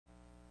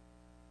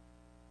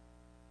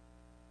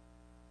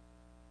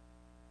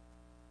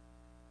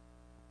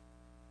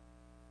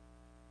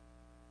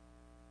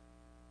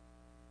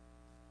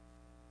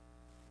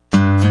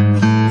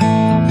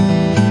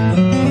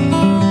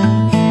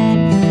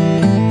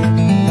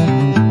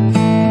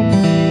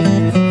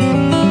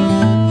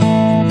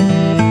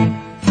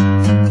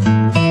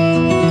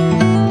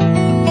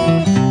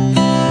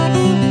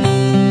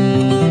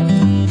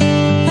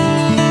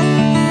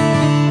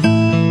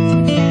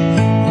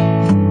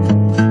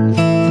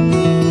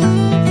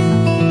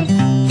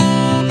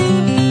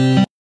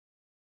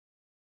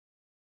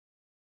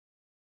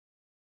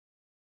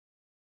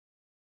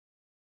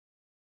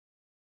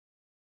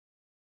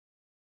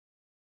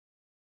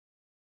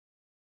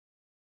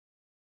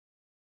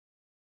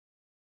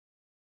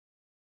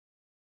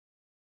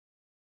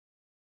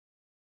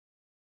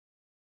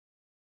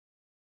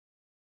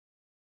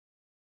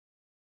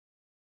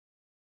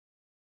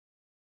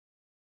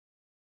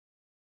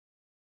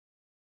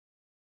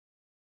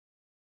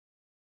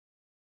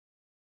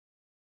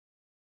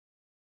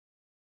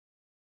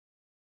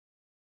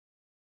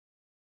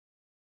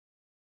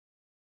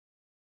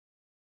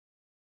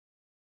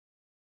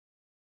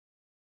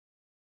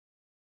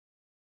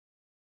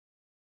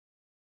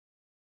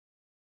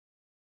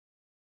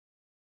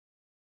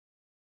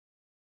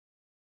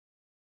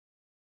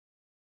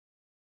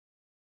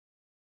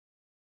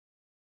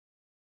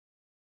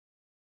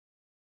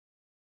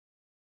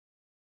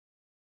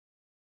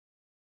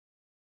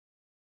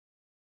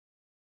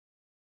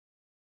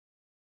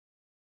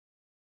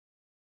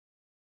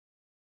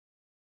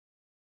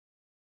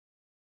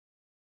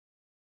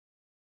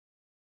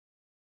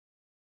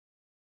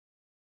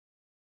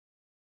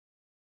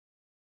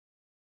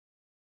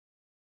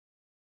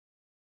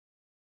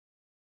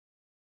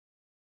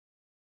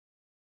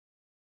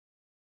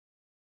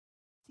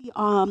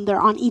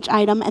They're on each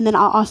item, and then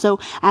I'll also,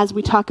 as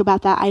we talk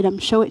about that item,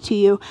 show it to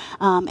you,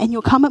 and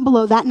you'll comment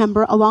below that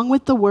number along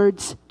with the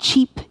words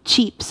cheap,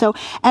 cheap. So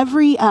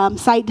every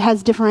site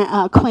has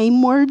different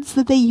claim words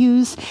that they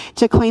use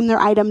to claim their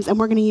items, and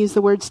we're going to use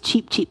the words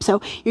cheap, cheap.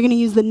 So you're going to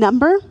use the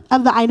number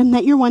of the item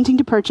that you're wanting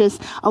to purchase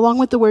along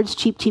with the words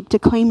cheap, cheap to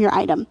claim your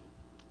item.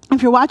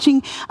 If you're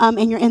watching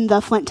and you're in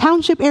the Flint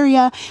Township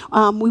area,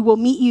 we will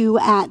meet you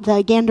at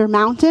the Gander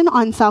Mountain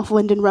on South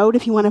Linden Road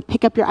if you want to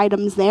pick up your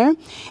items there.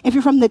 If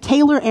you're from the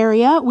Taylor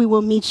area, we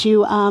will meet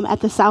you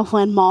at the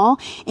Southland Mall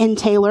in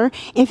Taylor.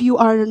 If you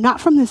are not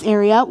from this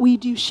area, we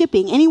do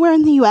shipping anywhere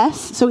in the U.S.,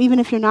 so even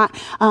if you're not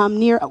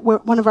near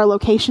one of our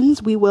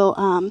locations, we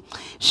will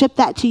ship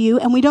that to you.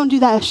 And we don't do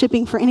that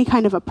shipping for any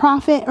kind of a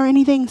profit or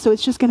anything, so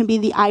it's just going to be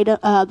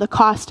the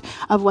cost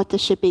of what the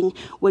shipping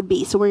would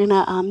be. So we're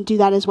going to do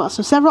that as well.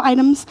 So several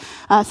items,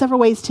 several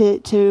ways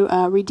to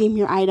redeem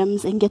your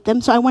items and get them.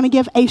 So I want to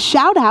give a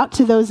shout out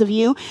to those of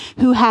you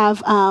who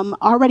have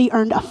already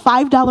earned a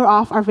 $5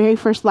 off our very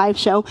first live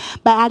show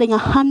by adding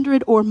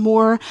 100 or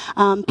more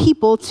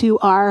people to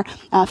our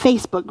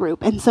Facebook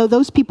group. And so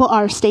those people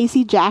are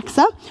Stacy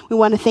Jaxa. We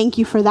want to thank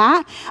you for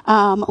that.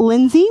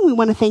 Lindsay, we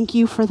want to thank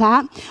you for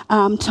that.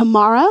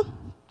 Tamara,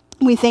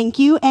 we thank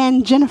you.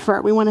 And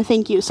Jennifer, we want to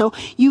thank you. So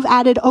you've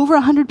added over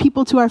 100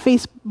 people to our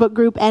Facebook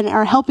group and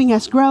are helping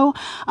us grow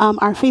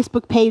our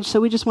Facebook page.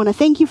 So we just want to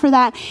thank you for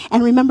that.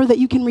 And remember that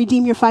you can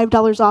redeem your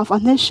 $5 off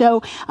on this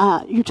show.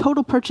 Your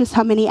total purchase,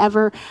 how many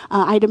ever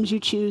items you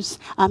choose,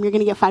 you're going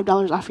to get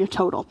 $5 off your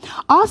total.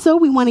 Also,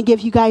 we want to give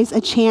you guys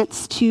a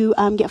chance to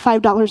get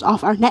 $5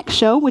 off our next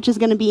show, which is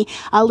going to be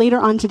later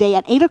on today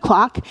at 8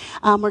 o'clock.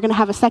 We're going to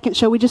have a second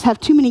show. We just have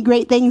too many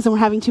great things and we're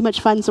having too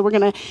much fun. So we're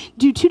going to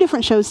do 2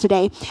 different shows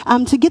today.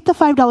 To get the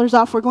 $5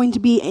 off, we're going to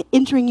be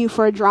entering you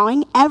for a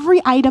drawing.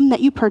 Every item that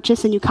you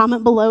purchase, and you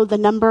comment below the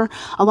number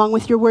along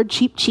with your word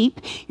cheap,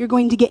 cheap, you're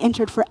going to get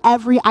entered for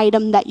every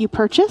item that you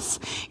purchase.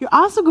 You're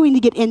also going to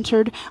get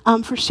entered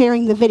for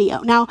sharing the video.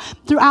 Now,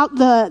 throughout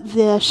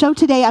the show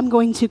today, I'm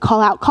going to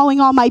call out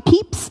calling all my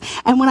peeps.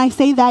 And when I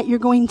say that, you're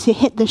going to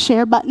hit the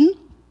share button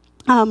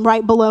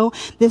right below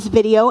this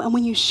video. And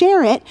when you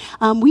share it,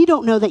 we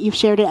don't know that you've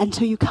shared it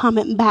until you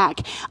comment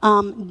back,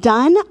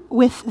 done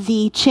with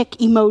the Chic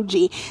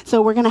emoji.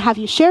 So we're going to have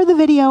you share the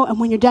video, and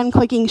when you're done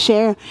clicking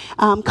share,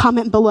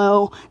 comment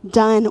below,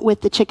 done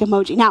with the Chic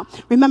emoji. Now,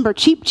 remember,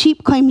 Cheap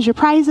Cheap claims your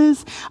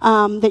prizes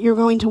that you're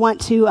going to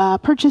want to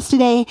purchase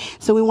today.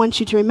 So we want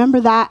you to remember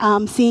that,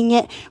 seeing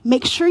it.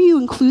 Make sure you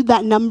include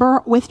that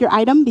number with your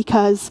item,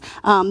 because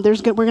we're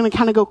going to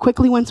kind of go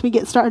quickly once we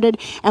get started,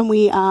 and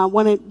we don't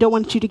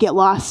want you to get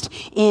lost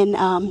in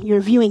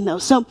your viewing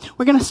those. So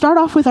we're going to start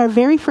off with our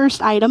very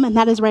first item, and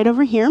that is right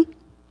over here.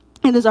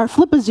 It is our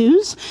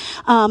Flip-A-Zoos,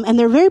 and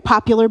they're very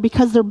popular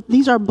because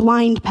these are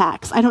blind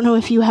packs. I don't know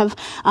if you have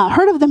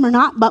heard of them or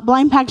not, but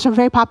blind packs are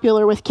very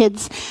popular with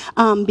kids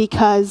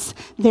because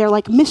they're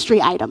like mystery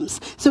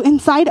items. So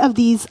inside of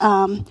these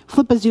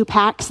Flip-A-Zoo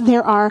packs,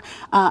 there are,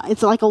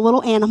 it's like a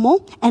little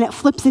animal, and it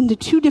flips into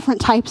 2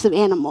 different types of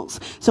animals.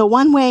 So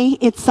one way,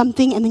 it's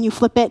something, and then you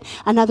flip it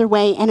another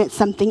way, and it's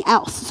something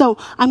else. So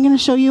I'm going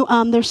to show you,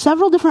 there's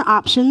several different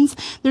options.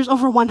 There's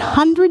over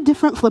 100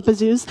 different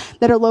Flip-A-Zoos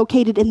that are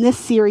located in this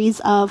series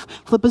of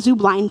Flip-A-Zoo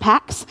blind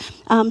packs.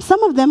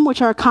 Some of them,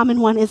 which are a common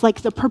one, is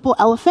like the purple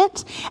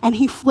elephant, and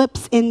he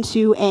flips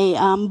into a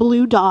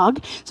blue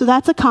dog. So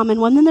that's a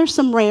common one. Then there's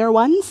some rare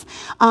ones,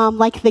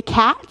 like the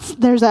cats.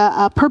 There's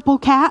a purple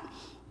cat.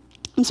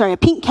 A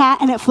pink cat,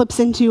 and it flips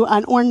into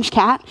an orange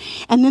cat.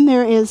 And then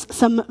there is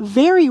some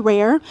very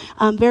rare,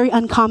 very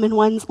uncommon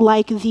ones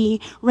like the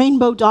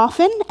rainbow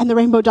dolphin, and the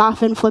rainbow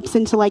dolphin flips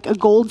into like a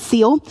gold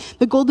seal.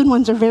 The golden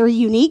ones are very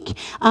unique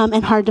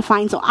and hard to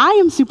find. So I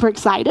am super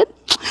excited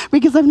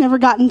because I've never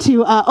gotten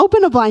to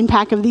open a blind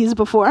pack of these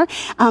before.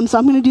 So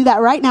I'm going to do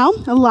that right now,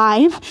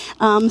 live.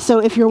 So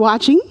if you're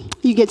watching,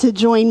 you get to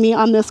join me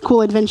on this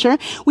cool adventure.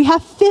 We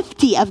have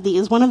 50 of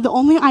these, one of the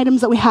only items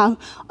that we have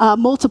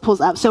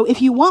multiples of. So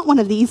if you want one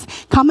of these,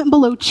 comment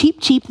below cheap,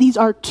 cheap. These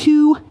are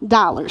 $2.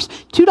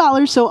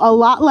 $2, so a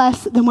lot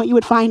less than what you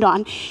would find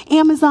on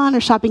Amazon or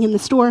shopping in the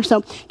store.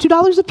 So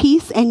 $2 a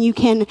piece, and you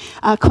can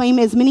claim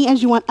as many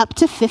as you want, up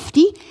to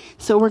 50.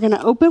 So we're going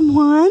to open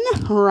one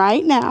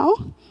right now.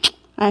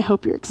 I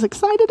hope you're as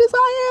excited as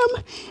I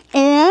am.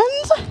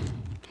 And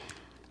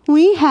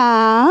we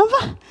have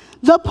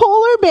the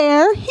polar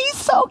bear. He's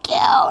so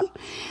cute.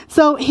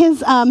 So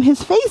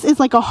his face is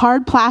like a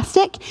hard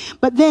plastic,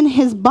 but then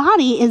his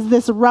body is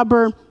this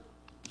rubber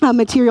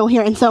material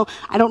here. And so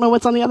I don't know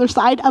what's on the other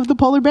side of the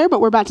polar bear,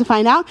 but we're about to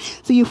find out.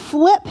 So you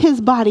flip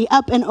his body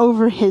up and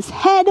over his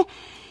head,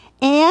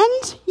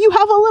 and you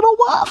have a little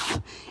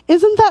wolf.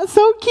 Isn't that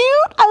so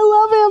cute? I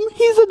love him.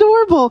 He's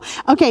adorable.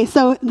 Okay,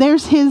 so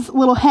there's his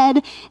little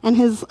head and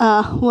his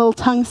little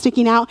tongue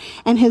sticking out,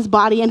 and his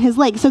body and his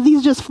legs. So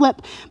these just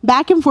flip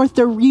back and forth.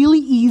 They're really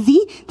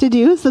easy to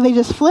do. So they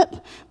just flip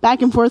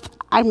back and forth.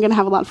 I'm going to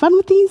have a lot of fun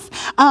with these.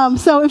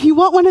 So if you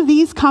want one of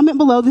these, comment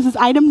below. This is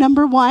item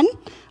number 1.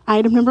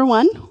 Item number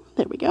 1.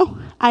 There we go.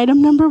 Item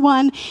number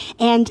 1,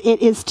 and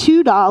it is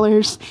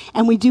 $2,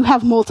 and we do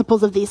have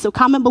multiples of these. So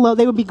comment below.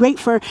 They would be great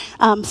for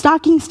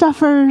stocking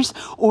stuffers,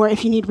 or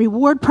if you need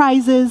reward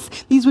prizes.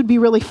 These would be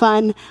really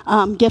fun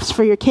gifts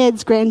for your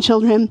kids,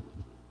 grandchildren,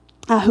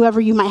 whoever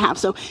you might have.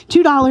 So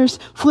 $2,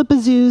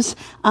 Flip-A-Zoos,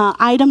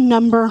 item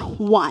number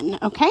 1,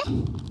 okay?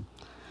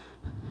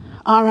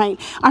 All right,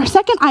 our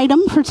second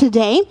item for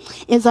today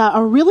is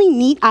a really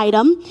neat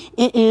item.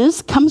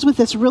 It comes with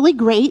this really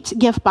great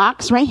gift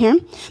box right here.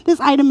 This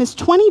item is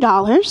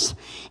 $20,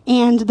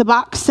 and the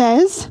box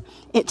says,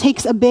 it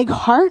takes a big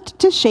heart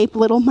to shape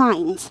little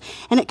minds.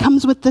 And it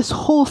comes with this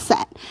whole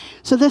set.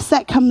 So this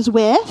set comes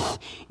with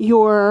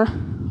your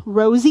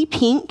rosy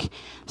pink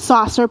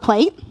saucer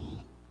plate.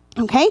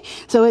 Okay,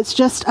 so it's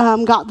just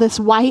got this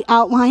white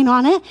outline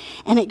on it,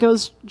 and it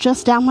goes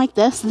just down like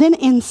this. Then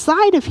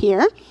inside of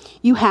here,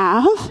 you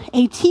have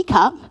a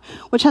teacup,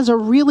 which has a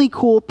really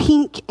cool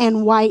pink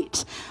and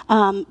white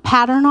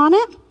pattern on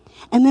it.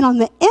 And then on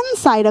the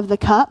inside of the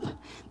cup,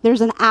 there's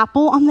an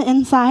apple on the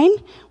inside,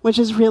 which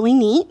is really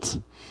neat.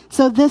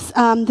 So this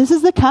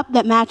is the cup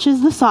that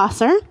matches the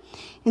saucer.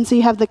 And so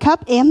you have the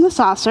cup and the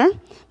saucer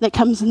that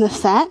comes in the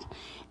set.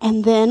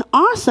 And then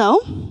also,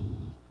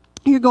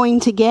 you're going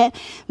to get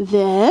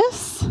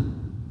this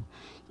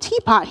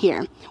teapot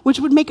here, which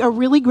would make a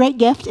really great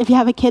gift if you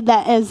have a kid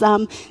that is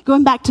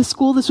going back to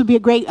school. This would be a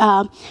great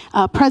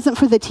present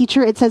for the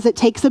teacher. It says it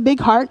takes a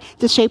big heart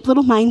to shape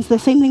little minds, the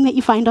same thing that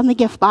you find on the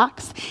gift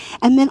box.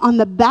 And then on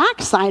the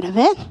back side of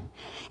it,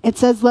 it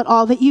says, let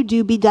all that you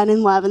do be done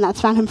in love. And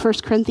that's found in 1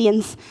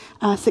 Corinthians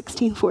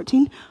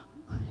 16:14.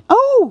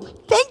 Oh,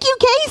 thank you,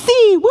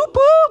 Casey. Whoop,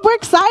 whoop. We're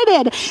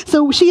excited.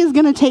 So she is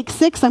going to take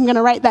 6. I'm going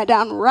to write that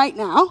down right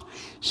now.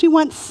 She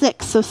wants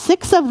 6. So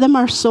 6 of them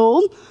are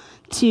sold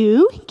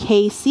to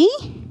Casey.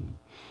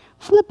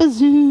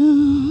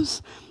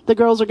 Flip-A-Zoos. The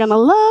girls are going to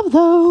love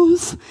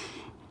those.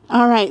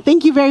 All right.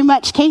 Thank you very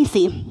much,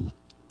 Casey.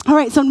 All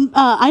right, so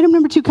item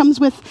number 2 comes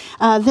with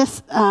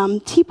this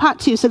teapot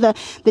too. So the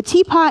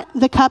teapot,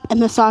 the cup,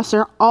 and the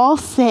saucer all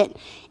sit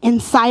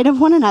inside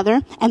of one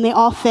another, and they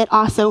all fit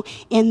also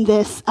in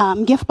this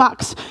gift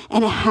box,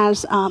 and it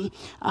has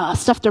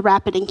stuff to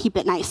wrap it and keep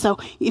it nice. So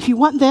if you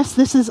want this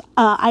is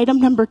item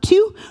number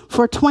 2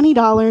 for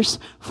 $20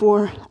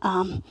 for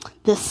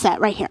this set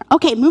right here.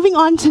 Okay, moving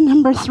on to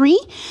number 3.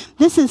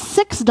 This is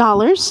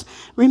 $6.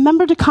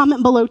 Remember to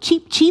comment below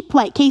cheap, cheap,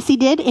 like Casey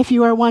did, if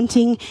you are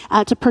wanting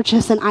to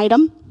purchase an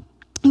item.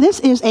 This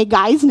is a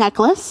guy's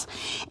necklace.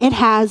 It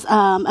has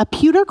a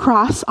pewter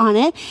cross on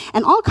it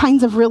and all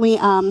kinds of really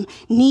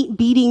neat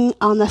beading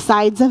on the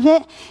sides of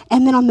it.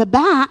 And then on the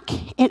back,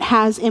 it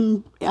has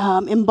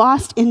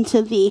embossed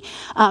into the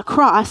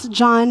cross,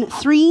 John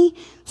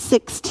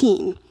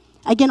 3:16.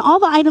 Again, all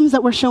the items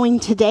that we're showing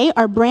today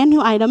are brand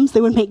new items.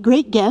 They would make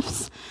great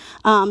gifts.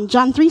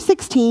 John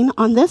 3:16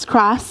 on this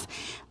cross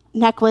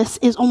necklace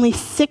is only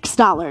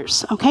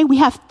 $6. Okay, we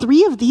have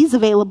 3 of these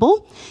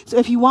available. So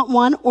if you want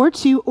 1 or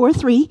 2 or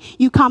 3,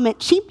 you comment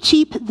cheap,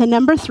 cheap, the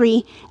number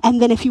 3,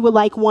 and then if you would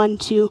like 1,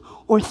 2,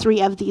 or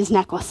 3 of these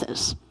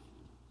necklaces.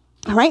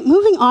 All right,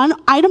 moving on,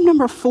 item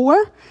number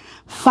 4,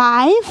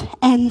 5,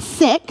 and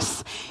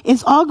 6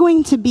 is all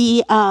going to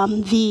be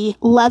the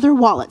leather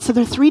wallet. So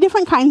there are 3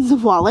 different kinds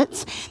of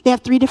wallets. They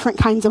have 3 different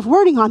kinds of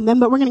wording on them,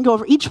 but we're going to go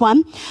over each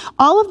one.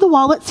 All of the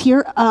wallets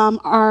here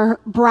are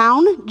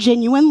brown,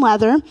 genuine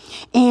leather,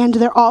 and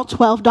they're all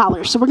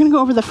 $12. So we're going to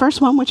go over the first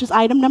one, which is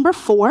item number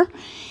 4.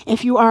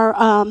 If you are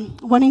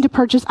wanting to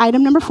purchase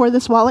item number 4,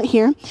 this wallet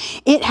here,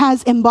 it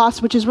has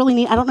embossed, which is really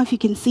neat. I don't know if you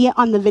can see it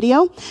on the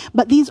video,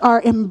 but these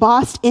are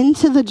embossed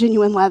into the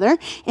genuine leather.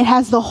 It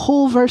has the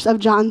whole verse of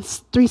John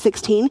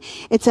 3:16.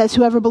 It says,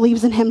 whoever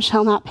believes in him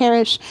shall not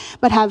perish,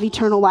 but have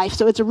eternal life.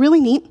 So it's a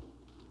really neat.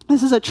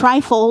 This is a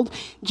tri-fold,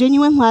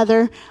 genuine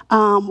leather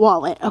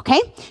wallet,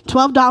 okay?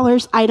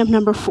 $12, item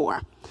number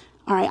 4.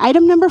 All right,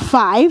 item number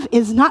 5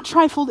 is not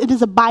trifold, it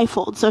is a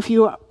bifold. So if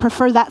you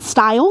prefer that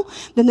style,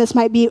 then this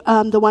might be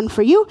the one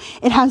for you.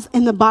 It has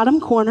in the bottom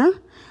corner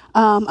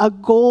a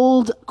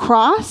gold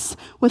cross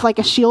with like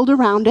a shield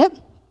around it.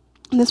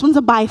 And this one's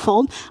a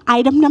bifold.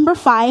 Item number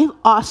 5,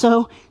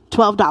 also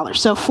 $12.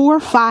 So 4,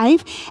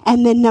 5,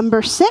 and then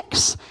number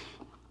 6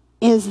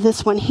 is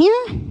this one here.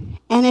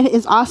 And it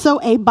is also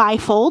a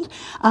bifold,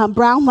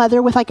 brown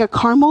leather with like a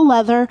caramel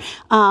leather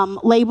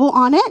label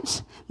on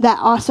it that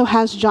also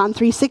has John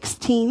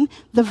 3:16,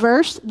 the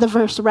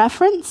verse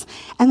reference.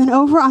 And then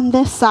over on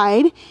this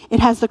side, it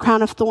has the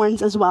crown of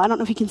thorns as well. I don't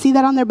know if you can see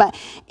that on there, but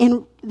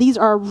these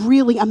are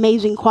really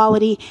amazing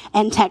quality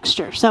and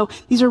texture. So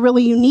these are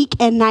really unique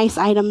and nice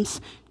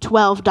items.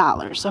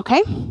 $12,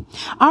 okay?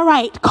 All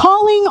right,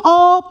 calling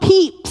all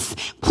peeps.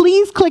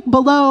 Please click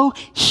below,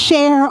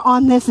 share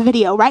on this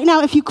video. Right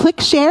now, if you click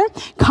share,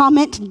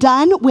 comment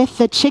done with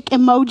the Chic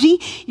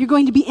emoji, you're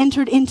going to be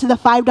entered into the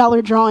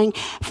 $5 drawing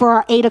for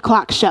our 8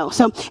 o'clock show.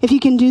 So if you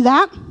can do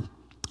that,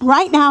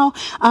 right now,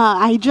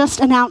 I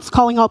just announced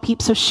calling all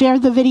peeps, so share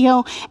the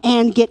video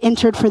and get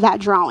entered for that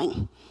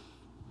drawing.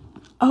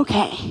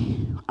 Okay,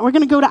 we're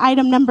going to go to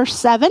item number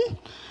 7.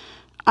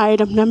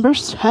 Item number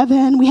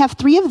 7, we have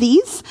 3 of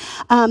these.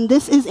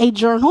 This is a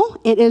journal.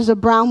 It is a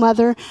brown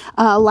leather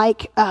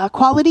like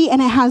quality,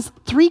 and it has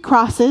 3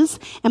 crosses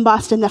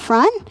embossed in the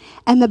front,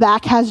 and the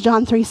back has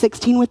John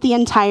 3:16 with the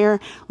entire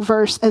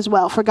verse as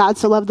well. For God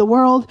so loved the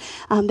world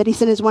that he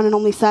sent his one and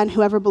only son.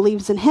 Whoever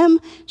believes in him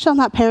shall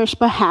not perish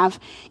but have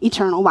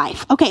eternal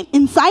life. Okay,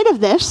 inside of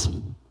this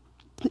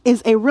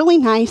is a really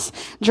nice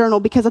journal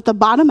because at the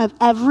bottom of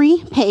every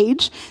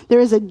page,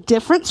 there is a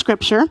different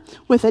scripture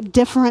with a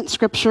different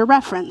scripture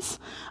reference.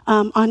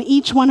 On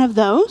each one of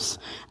those,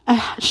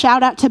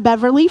 shout out to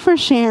Beverly for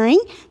sharing.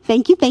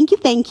 Thank you, thank you,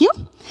 thank you.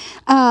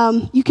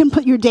 You can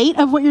put your date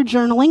of what you're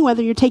journaling,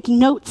 whether you're taking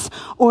notes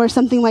or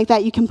something like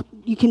that. You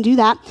can do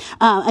that.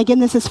 Again,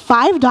 this is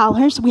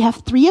 $5. We have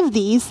 3 of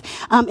these.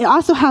 It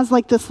also has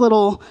like this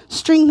little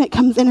string that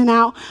comes in and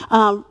out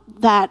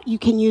that you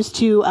can use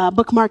to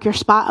bookmark your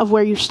spot of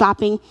where you're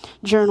stopping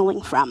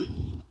journaling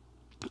from.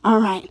 All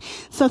right.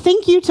 So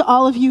thank you to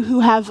all of you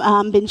who have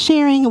been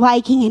sharing,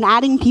 liking, and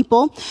adding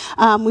people.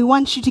 We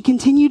want you to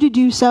continue to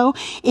do so.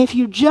 If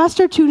you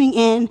just are tuning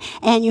in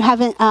and you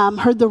haven't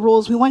heard the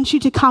rules, we want you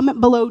to comment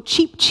below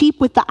cheap,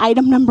 cheap with the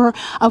item number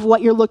of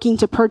what you're looking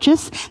to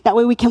purchase. That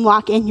way we can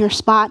lock in your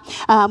spot.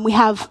 We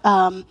have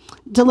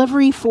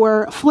delivery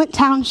for Flint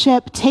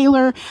Township,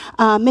 Taylor,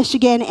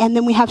 Michigan, and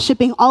then we have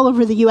shipping all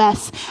over the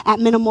U.S.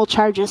 at minimal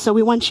charges. So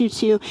we want you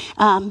to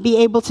be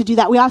able to do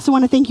that. We also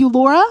want to thank you,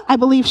 Laura. I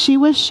believe she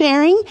was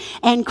sharing,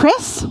 and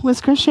Chris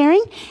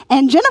sharing,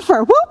 and Jennifer.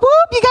 Whoop,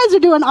 whoop. You guys are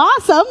doing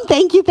awesome.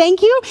 Thank you,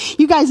 thank you.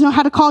 You guys know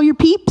how to call your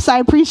peeps. I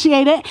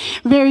appreciate it.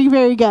 Very,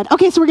 very good.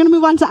 Okay, so we're going to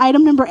move on to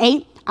item number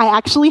 8. I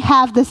actually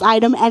have this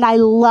item, and I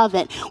love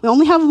it. We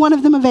only have one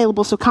of them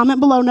available, so comment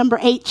below number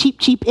 8, cheap,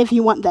 cheap, if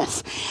you want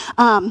this.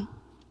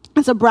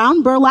 It's a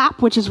brown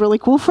burlap, which is really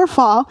cool for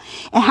fall.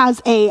 It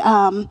has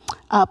a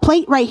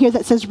plate right here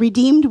that says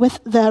redeemed with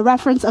the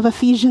reference of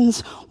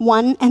Ephesians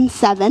 1 and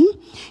 7.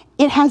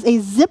 It has a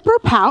zipper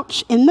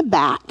pouch in the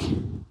back.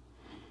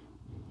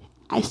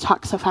 I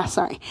talk so fast,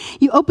 sorry.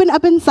 You open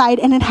up inside,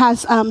 and it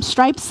has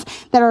stripes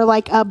that are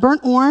like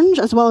burnt orange,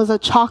 as well as a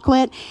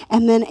chocolate,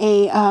 and then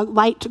a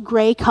light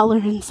gray color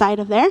inside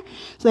of there.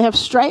 So they have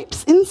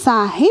stripes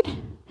inside.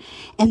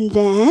 And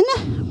then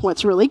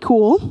what's really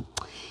cool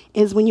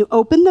is when you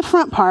open the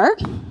front part,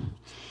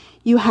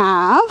 you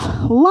have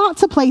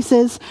lots of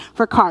places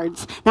for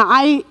cards. Now,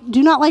 I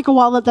do not like a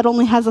wallet that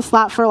only has a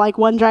slot for like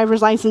one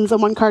driver's license and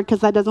one card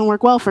because that doesn't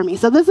work well for me.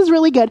 So this is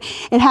really good.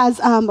 It has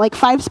like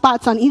 5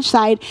 spots on each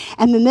side,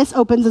 and then this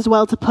opens as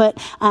well to put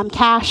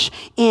cash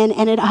in,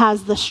 and it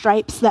has the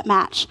stripes that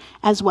match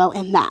as well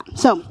in that.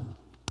 So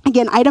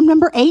again, item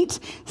number 8,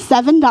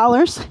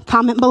 $7.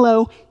 Comment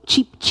below,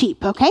 cheap,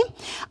 cheap, okay?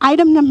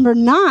 Item number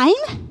 9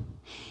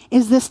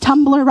 is this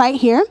tumbler right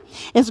here.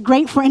 It's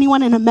great for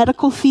anyone in a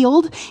medical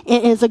field.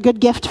 It is a good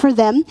gift for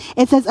them.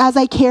 It says, as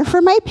I care for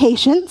my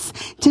patients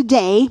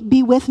today,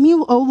 be with me,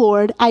 O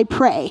Lord, I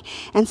pray.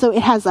 And so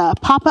it has a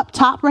pop-up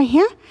top right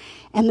here,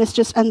 and this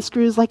just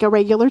unscrews like a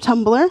regular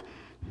tumbler,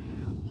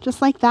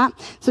 just like that.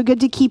 So good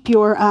to keep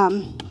your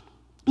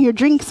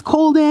drinks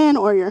cold in,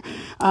 or your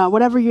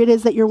whatever it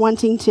is that you're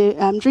wanting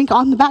to drink.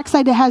 On the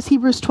backside, it has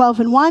Hebrews 12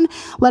 and 1.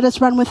 Let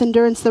us run with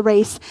endurance the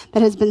race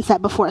that has been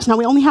set before us. Now,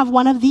 we only have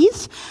one of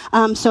these,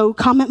 so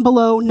comment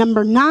below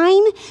number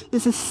 9.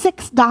 This is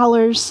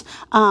 $6,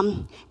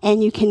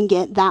 and you can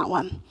get that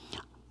one.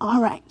 All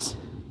right.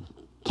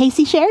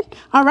 Casey shared?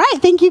 All right.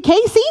 Thank you,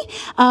 Casey.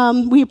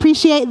 We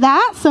appreciate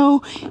that.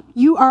 So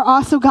you are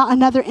also got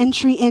another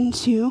entry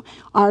into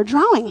our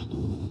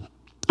drawing.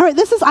 All right,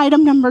 this is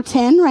item number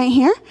 10 right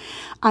here.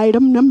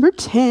 Item number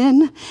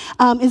 10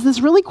 is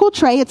this really cool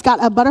tray. It's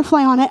got a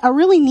butterfly on it, a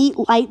really neat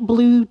light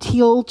blue,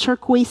 teal,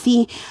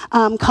 turquoisey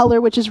color,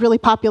 which is really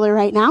popular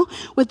right now,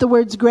 with the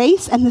words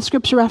grace and the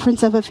scripture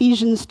reference of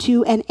Ephesians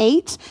 2 and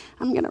 8.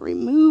 I'm going to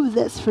remove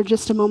this for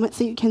just a moment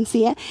so you can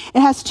see it.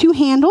 It has 2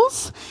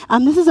 handles.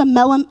 This is a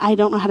I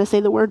don't know how to say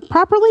the word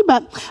properly,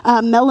 but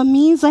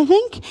Melamese, I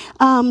think,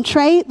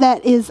 tray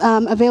that is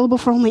available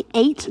for only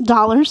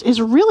 $8. Is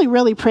really,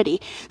 really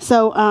pretty.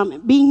 So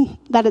being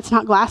that it's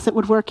not glass, it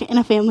would work in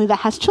a family that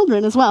has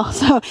children as well.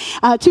 So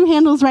 2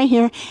 handles right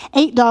here,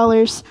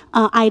 $8,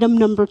 item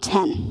number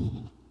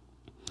 10.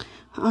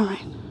 All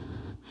right.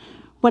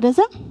 What is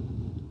it?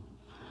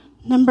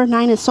 Number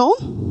 9 is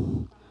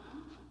sold?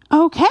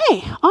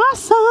 Okay,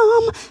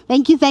 awesome.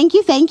 Thank you, thank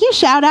you, thank you.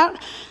 Shout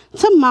out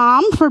to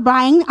Mom for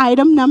buying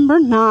item number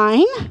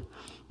 9.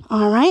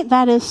 All right,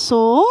 that is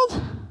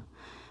sold.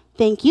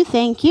 Thank you,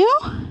 thank you.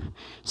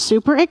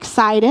 Super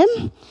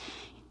excited.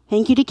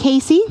 Thank you to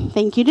Casey.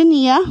 Thank you to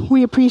Nia.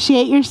 We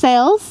appreciate your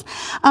sales.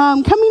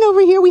 Coming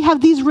over here, we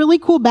have these really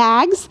cool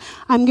bags.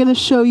 I'm going to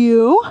show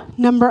you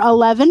number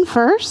 11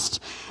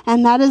 first,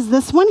 and that is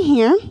this one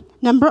here,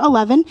 number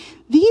 11.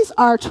 These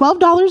are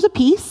 $12 a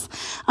piece.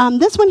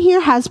 This one here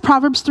has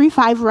Proverbs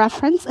 3:5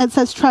 reference. It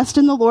says, trust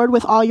in the Lord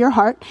with all your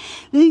heart.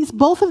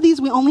 Both of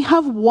these, we only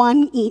have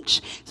one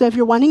each. So if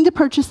you're wanting to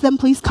purchase them,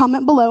 please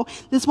comment below.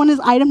 This one is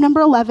item number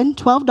 11,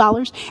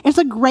 $12. It's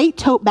a great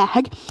tote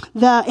bag.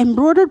 The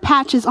embroidered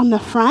patch is on the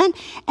front,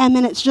 and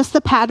then it's just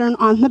the pattern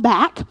on the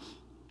back.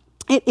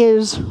 It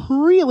is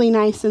really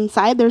nice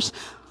inside. There's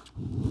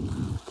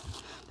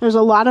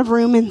a lot of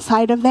room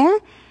inside of there.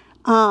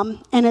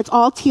 And it's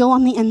all teal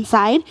on the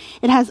inside.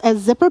 It has a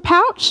zipper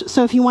pouch,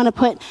 so if you want to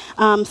put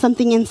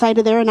something inside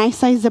of there, a nice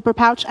size zipper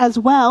pouch, as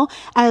well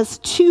as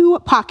two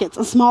pockets,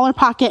 a smaller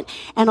pocket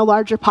and a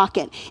larger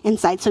pocket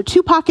inside. So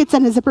 2 pockets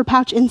and a zipper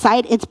pouch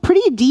inside. It's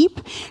pretty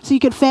deep, so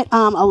you could fit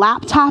a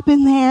laptop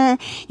in there.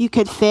 You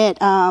could fit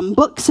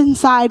books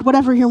inside,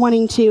 whatever you're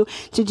wanting to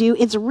do.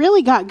 It's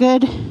really got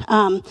good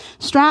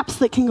straps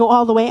that can go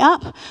all the way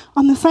up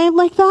on the side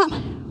like that.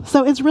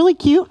 So it's really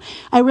cute.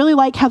 I really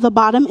like how the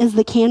bottom is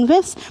the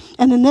canvas,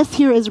 and then this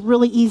here is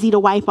really easy to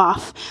wipe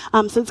off.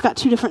 So it's got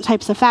 2 different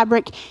types of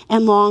fabric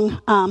and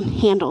long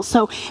handles.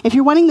 So if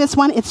you're wanting this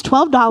one, it's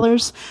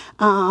 $12,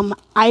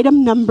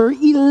 item number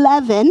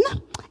 11.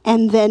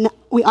 And then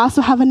we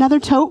also have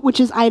another tote, which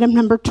is item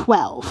number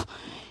 12.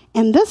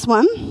 And this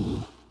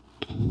one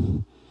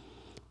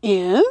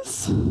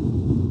is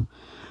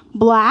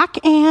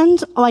black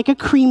and like a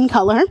cream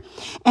color.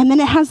 And then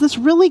it has this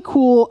really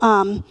cool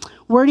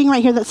wording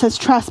right here that says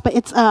trust, but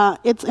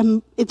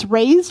it's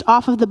raised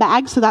off of the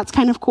bag, so that's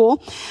kind of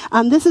cool.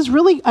 This is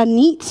really a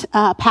neat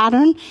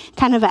pattern,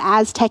 kind of an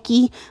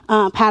Aztec-y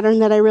pattern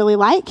that I really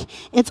like.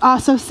 It's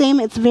also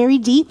it's very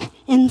deep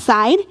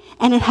inside,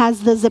 and it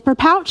has the zipper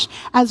pouch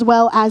as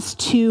well as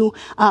 2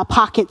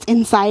 pockets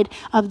inside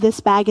of this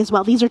bag as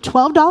well. These are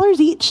 $12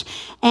 each,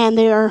 and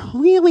they're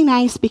really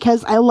nice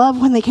because I love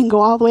when they can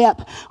go all the way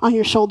up on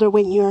your shoulder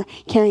when you're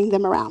carrying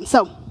them around.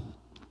 So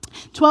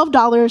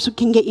 $12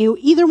 can get you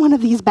either one of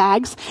these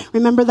bags.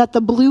 Remember that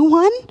the blue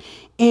one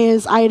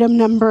is item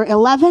number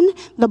 11.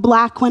 The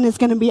black one is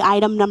going to be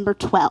item number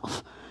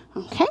 12.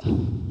 Okay?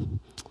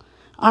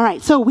 All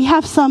right, so we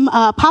have some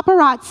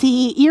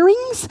paparazzi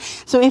earrings.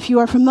 So if you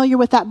are familiar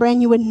with that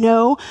brand, you would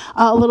know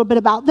a little bit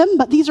about them.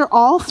 But these are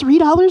all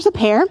 $3 a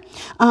pair.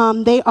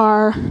 They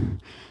are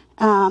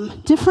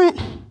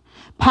different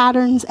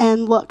patterns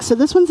and looks. So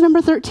this one's number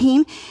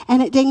 13,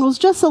 and it dangles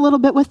just a little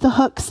bit with the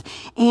hooks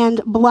and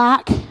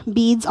black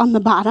beads on the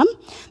bottom.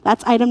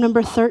 That's item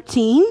number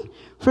 13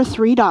 for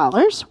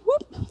 $3.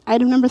 Whoop.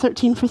 Item number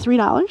 13 for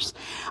 $3.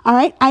 All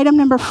right, item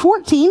number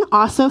 14,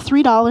 also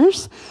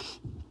 $3.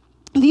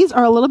 These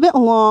are a little bit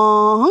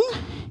long,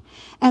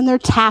 and they're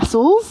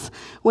tassels,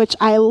 which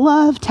I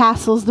love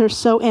tassels. They're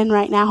so in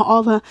right now,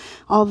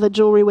 all the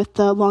jewelry with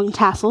the long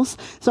tassels.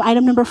 So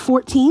item number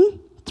 14,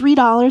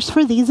 $3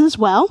 for these as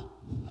well.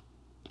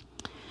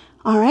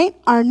 All right,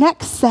 our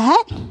next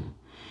set,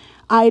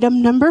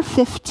 item number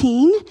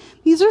 15.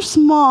 These are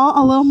small,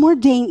 a little more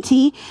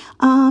dainty,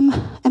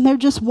 and they're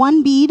just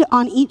 1 bead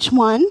on each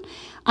one.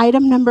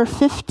 Item number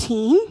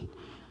 15.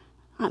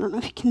 I don't know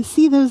if you can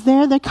see those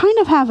there. They kind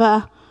of have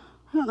I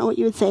don't know what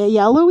you would say, a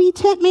yellowy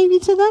tint maybe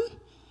to them.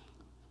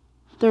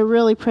 They're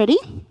really pretty.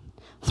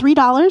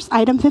 $3,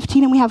 item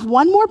 15, and we have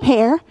one more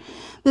pair.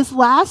 This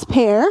last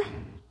pair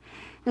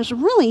is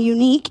really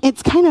unique.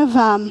 It's kind of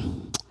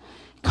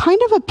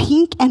a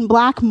pink and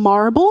black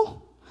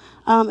marble.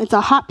 It's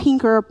a hot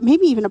pink or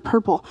maybe even a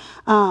purple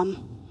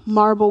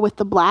marble with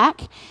the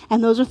black,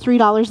 and those are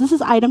 $3. This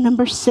is item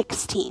number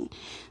 16.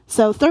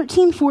 So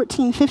 13,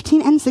 14,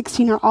 15, and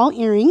 16 are all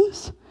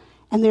earrings,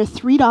 and they're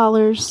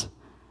 $3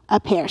 a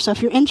pair. So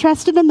if you're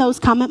interested in those,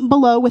 comment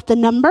below with the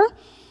number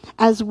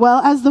as well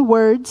as the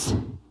words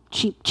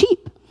cheap,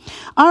 cheap.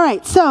 All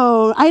right,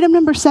 so item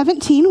number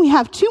 17, we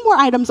have 2 more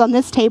items on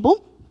this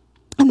table.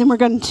 And then we're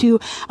going to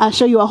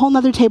show you a whole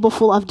nother table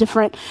full of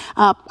different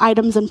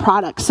items and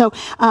products. So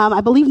I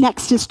believe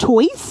next is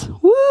toys.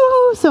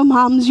 Woo! So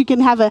moms, you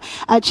can have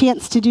a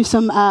chance to do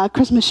some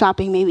Christmas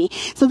shopping maybe.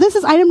 So this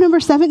is item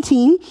number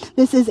 17.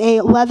 This is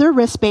a leather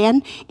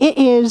wristband. It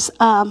is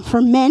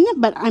for men,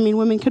 but I mean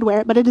women could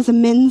wear it, but it is a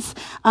men's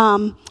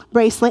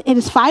bracelet. It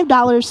is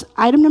 $5,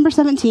 item number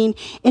 17.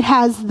 It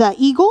has the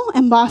eagle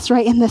embossed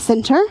right in the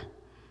center.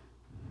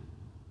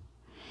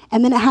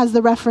 And then it has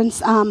the reference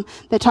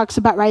that talks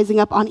about rising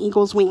up on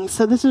eagle's wings.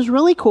 So this is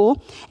really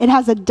cool. It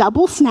has a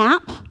double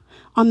snap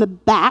on the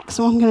back.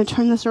 So I'm going to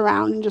turn this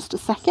around in just a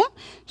second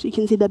so you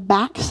can see the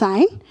back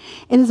side.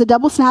 It is a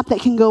double snap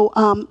that can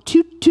go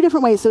two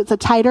different ways. So it's a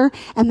tighter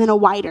and then a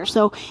wider.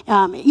 So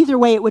either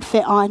way it would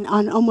fit on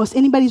almost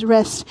anybody's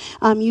wrist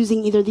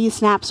using either these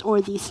snaps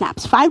or these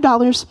snaps.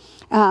 $5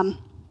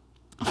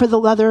 for the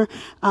leather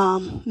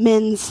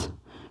men's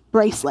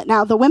bracelet.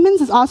 Now the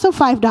women's is also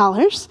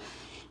 $5.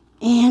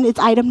 And it's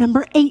item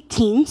number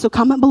 18. So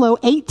comment below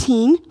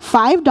 18,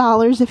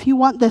 $5 if you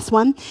want this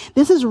one.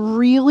 This is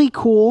really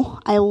cool.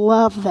 I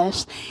love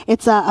this.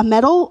 It's a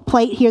metal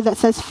plate here that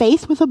says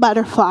faith with a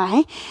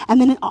butterfly.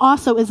 And then it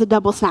also is a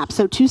double snap.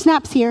 So 2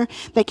 snaps here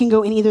that can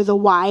go in either the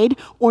wide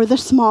or the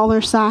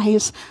smaller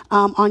size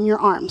on your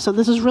arm. So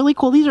this is really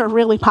cool. These are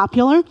really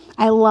popular.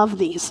 I love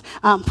these.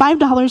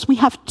 $5. We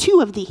have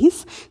 2 of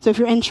these. So if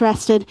you're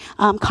interested,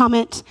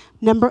 comment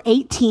number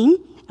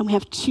 18. And we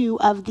have 2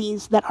 of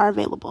these that are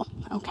available,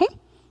 okay?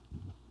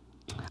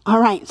 All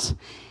right.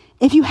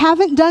 If you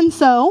haven't done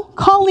so,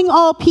 calling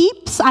all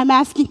peeps, I'm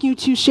asking you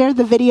to share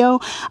the video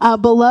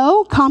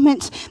below.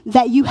 Comment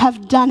that you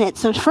have done it.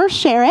 So first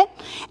share it,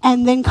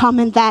 and then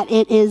comment that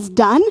it is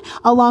done,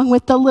 along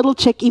with the little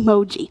chick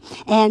emoji.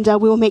 And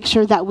we will make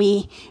sure that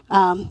we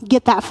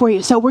get that for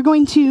you. So we're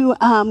going to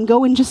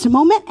go in just a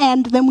moment,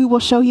 and then we will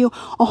show you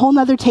a whole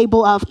nother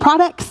table of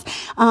products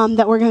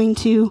that we're going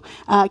to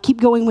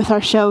keep going with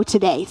our show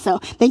today. So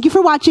thank you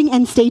for watching,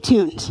 and stay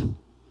tuned.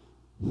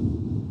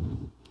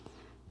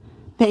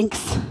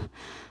 Thanks.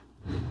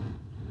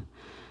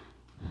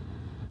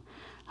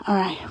 All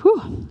right.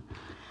 Whew.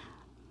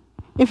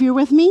 If you're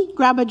with me,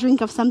 grab a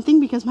drink of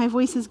something because my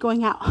voice is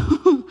going out.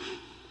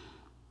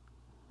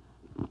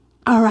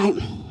 All right.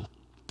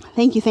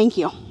 Thank you. Thank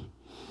you.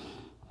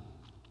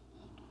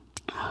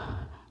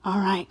 All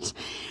right.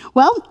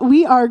 Well,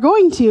 we are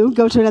going to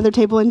go to another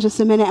table in just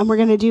a minute, and we're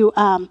going to do,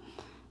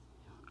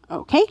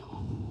 okay.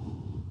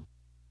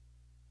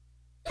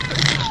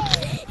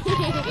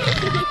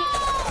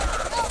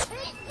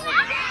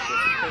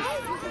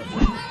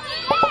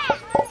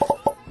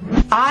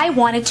 I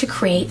wanted to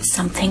create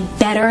something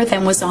better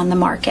than was on the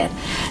market.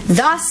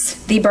 Thus,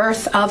 the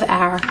birth of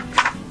our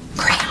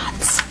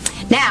crayons.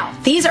 Now,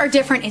 these are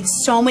different in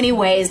so many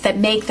ways that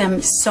make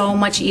them so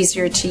much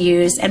easier to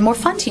use and more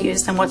fun to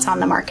use than what's on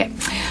the market.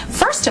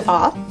 First of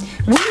all,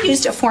 we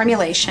used a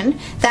formulation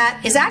that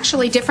is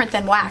actually different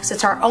than wax.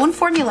 It's our own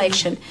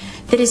formulation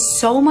that is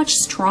so much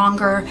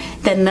stronger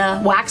than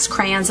the wax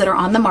crayons that are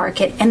on the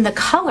market. And the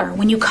color,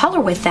 when you color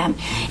with them,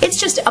 it's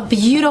just a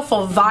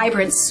beautiful,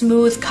 vibrant,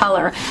 smooth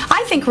color.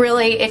 I think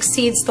really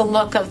exceeds the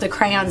look of the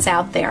crayons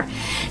out there.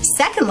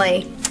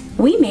 Secondly,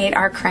 we made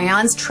our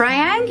crayons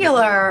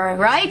triangular,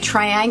 right?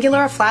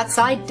 Triangular, flat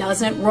side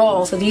doesn't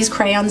roll. So these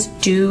crayons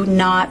do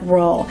not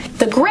roll.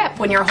 The grip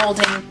when you're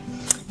holding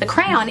the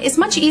crayon is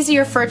much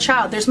easier for a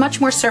child. There's much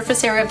more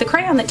surface area of the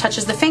crayon that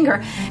touches the finger,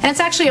 and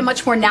it's actually a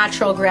much more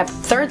natural grip.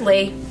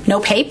 Thirdly, no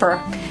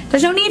paper.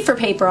 There's no need for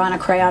paper on a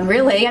crayon,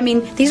 really. I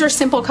mean, these are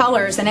simple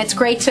colors, and it's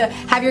great to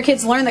have your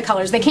kids learn the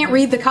colors. They can't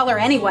read the color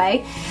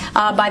anyway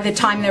by the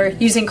time they're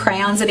using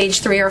crayons at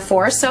age 3 or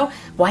 4, so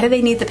why do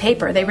they need the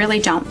paper? They really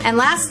don't. And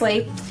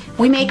lastly,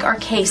 we make our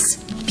case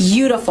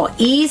beautiful,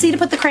 easy to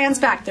put the crayons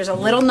back. There's a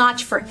little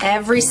notch for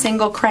every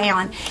single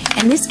crayon,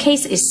 and this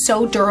case is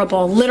so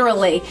durable.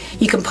 Literally,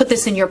 you can put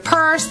this in your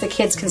purse. The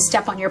kids can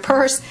step on your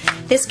purse.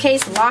 This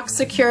case locks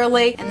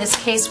securely, and this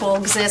case will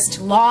exist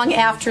long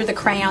after the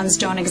crayons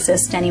don't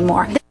exist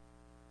anymore.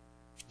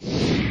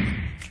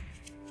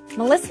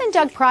 Melissa &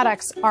 Doug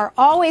products are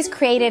always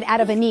created out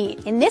of a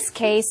need. In this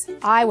case,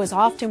 I was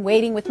often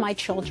waiting with my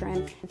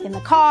children in the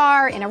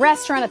car, in a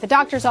restaurant, at the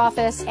doctor's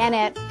office, and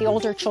at the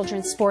older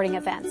children's sporting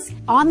events.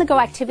 On-the-go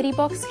activity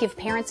books give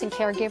parents and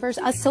caregivers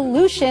a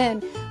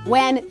solution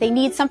when they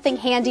need something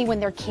handy when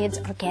their kids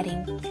are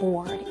getting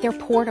bored. They're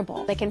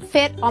portable. They can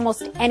fit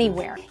almost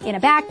anywhere. In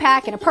a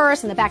backpack, in a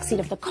purse, in the backseat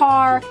of the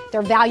car.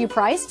 They're value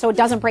priced, so it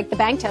doesn't break the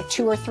bank to have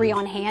 2 or 3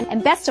 on hand.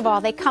 And best of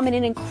all, they come in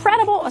an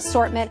incredible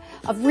assortment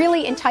of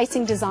really enticing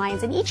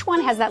designs, and each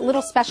one has that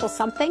little special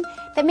something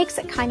that makes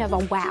it kind of a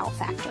wow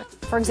factor.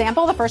 For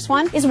example, the first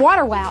one is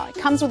Water Wow. It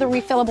comes with a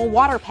refillable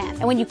water pen,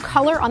 and when you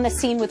color on the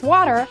scene with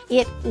water,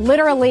 it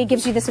literally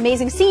gives you this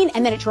amazing scene,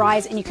 and then it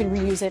dries and you can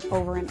reuse it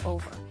over and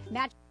over.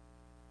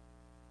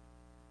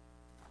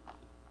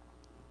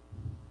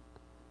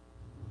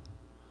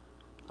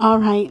 All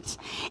right.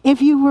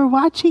 If you were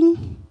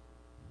watching,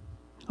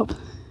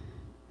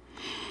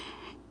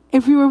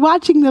 if you were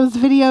watching those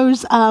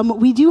videos,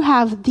 we do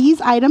have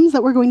these items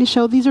that we're going to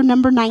show. These are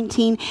number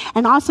 19,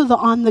 and also the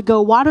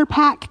on-the-go water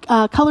pack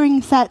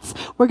coloring sets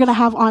we're going to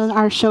have on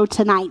our show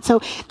tonight. So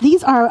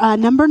these are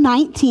number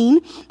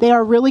 19. They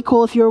are really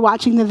cool. If you were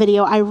watching the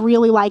video, I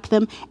really like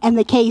them, and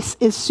the case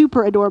is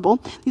super adorable.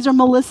 These are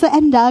Melissa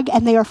 & Doug,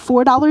 and they are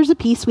 $4 a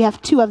piece. We have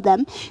 2 of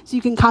them, so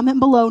you can comment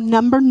below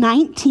number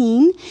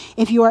 19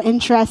 if you are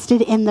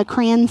interested in the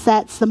crayon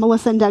sets, the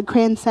Melissa & Doug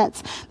crayon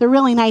sets. They're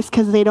really nice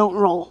because they don't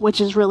roll,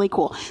 which is really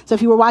cool. So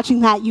if you were watching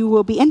that, you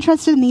will be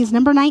interested in these.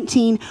 Number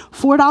 19,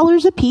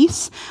 $4 a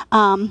piece.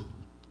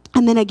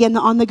 And then again,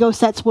 the on-the-go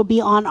sets will be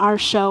on our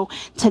show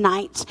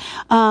tonight.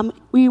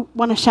 We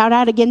want to shout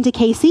out again to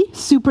Casey.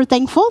 Super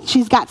thankful.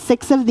 She's got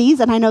 6 of these,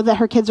 and I know that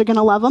her kids are going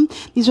to love them.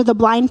 These are the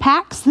blind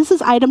packs. This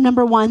is item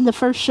number 1, the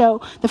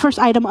first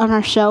item on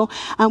our show.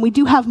 We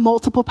do have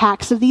multiple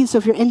packs of these, so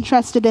if you're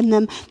interested in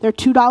them, they're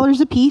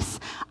 $2 a piece.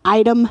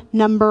 Item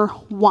number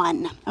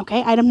 1.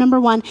 Okay, item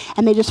number 1,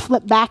 and they just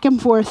flip back and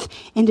forth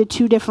into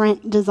 2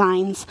 different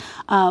designs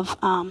of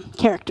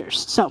characters.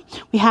 So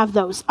we have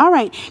those. All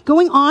right,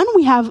 going on,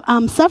 we have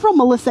several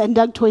Melissa and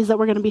Doug toys that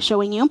we're going to be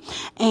showing you,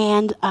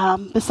 and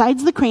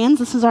besides the crayons,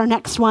 this is our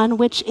next one,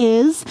 which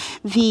is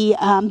the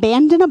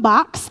band in a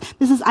box.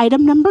 This is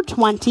item number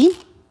 20.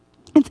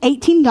 It's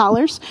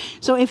 $18.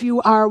 So if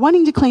you are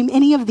wanting to claim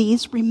any of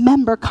these,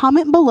 remember,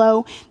 comment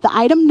below the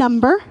item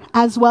number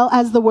as well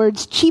as the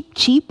words cheap,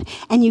 cheap,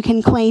 and you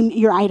can claim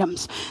your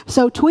items.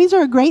 So toys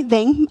are a great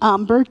thing.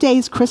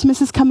 Birthdays,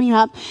 Christmas is coming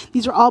up.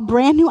 These are all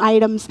brand new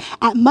items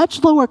at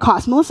much lower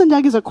cost. Melissa and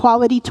Doug is a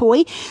quality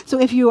toy. So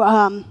if you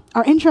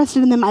are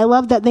interested in them, I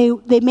love that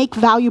they make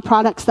value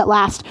products that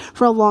last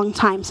for a long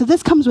time. So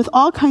this comes with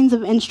all kinds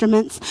of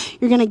instruments.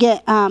 You're going to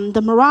get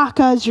the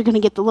maracas, you're going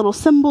to get the little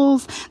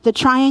cymbals, the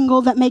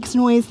triangle that makes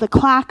noise, the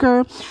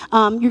clacker.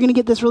 You're going to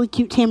get this really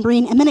cute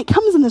tambourine, and then it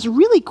comes in this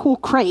really cool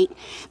crate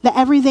that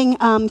everything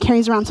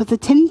carries around. So it's a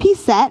 10-piece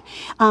set.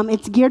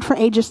 It's geared for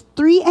ages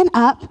 3 and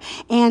up,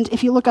 and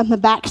if you look on the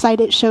back side,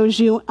 it shows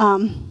you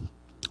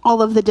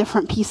all of the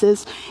different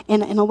pieces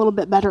in a little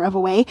bit better of a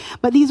way.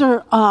 But these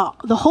are,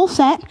 the whole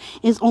set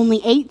is only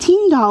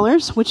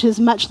 $18, which is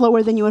much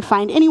lower than you would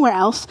find anywhere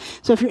else.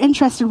 So if you're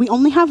interested, we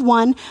only have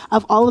one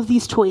of all of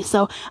these toys.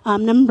 So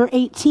number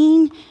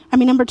 20,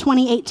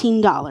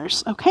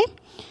 $18, okay?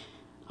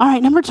 All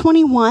right, number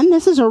 21,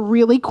 this is a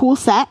really cool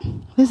set.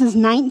 This is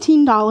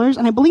 $19,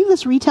 and I believe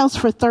this retails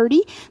for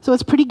 $30, so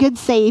it's pretty good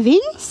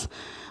savings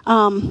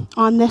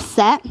on this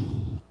set.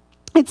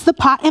 It's the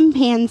pot and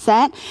pan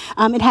set.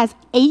 It has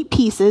 8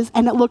 pieces,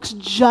 and it looks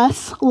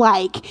just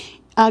like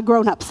a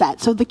grown-up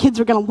set. So the kids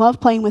are going to love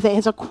playing with it.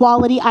 It's a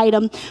quality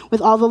item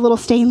with all the little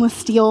stainless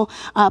steel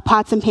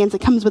pots and pans.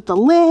 It comes with the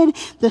lid,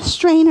 the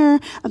strainer,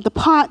 the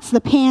pots,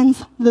 the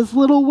pans, this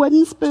little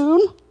wooden spoon.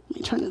 Let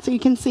me turn it so you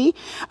can see.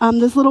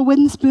 This little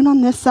wooden spoon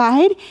on this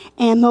side,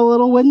 and the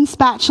little wooden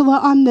spatula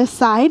on this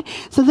side.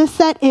 So this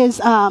set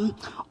is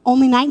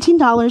only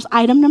 $19,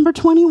 item number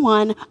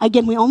 21.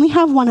 Again, we only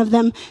have one of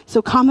them, so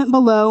comment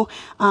below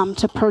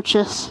to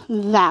purchase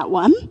that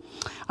one.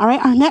 All right,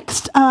 our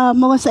next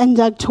Melissa and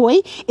Doug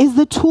toy is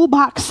the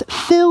Toolbox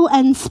Fill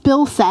and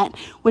Spill set,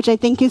 which I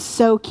think is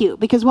so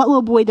cute, because what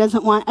little boy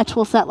doesn't want a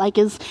tool set like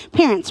his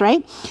parents,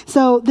 right?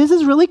 So this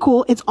is really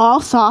cool. It's all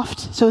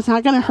soft, so it's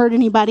not going to hurt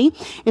anybody.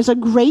 It's a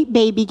great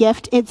baby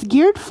gift. It's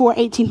geared for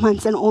 18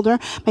 months and older.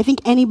 I think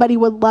anybody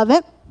would love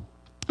it.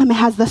 It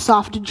has the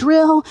soft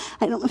drill.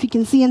 I don't know if you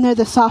can see in there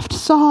the soft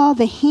saw,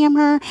 the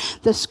hammer,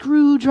 the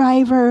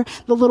screwdriver,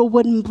 the little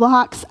wooden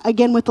blocks,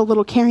 again with the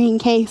little carrying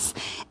case,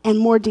 and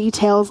more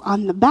details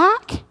on the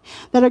back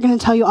that are going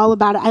to tell you all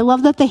about it. I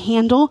love that the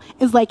handle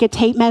is like a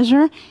tape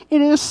measure. It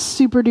is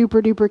super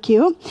duper duper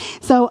cute.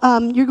 So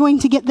you're going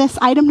to get this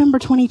item number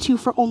 22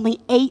 for only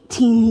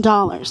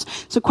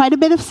 $18. So quite a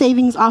bit of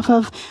savings off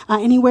of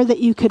anywhere that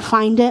you could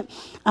find it.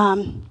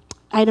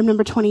 Item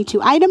number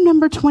 22. Item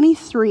number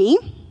 23.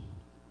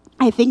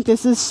 I think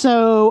this is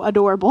so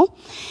adorable.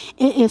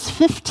 It is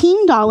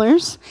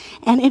 $15,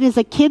 and it is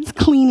a kids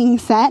cleaning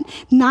set,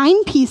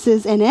 9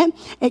 pieces in it.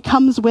 It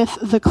comes with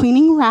the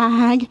cleaning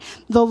rag,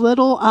 the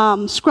little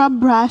scrub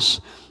brush,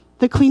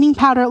 the cleaning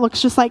powder. It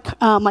looks just like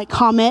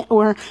Comet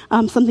or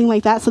something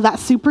like that, so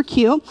that's super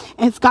cute.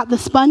 It's got the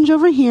sponge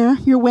over here,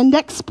 your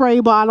Windex spray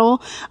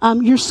bottle,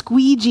 your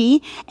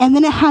squeegee, and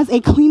then it has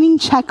a cleaning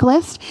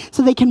checklist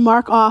so they can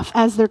mark off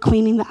as they're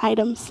cleaning the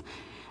items.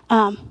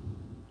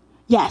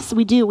 Yes,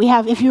 we do. We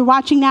have, if you're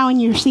watching now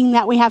and you're seeing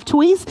that we have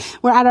toys,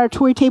 we're at our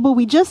toy table.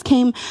 We just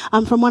came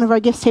from one of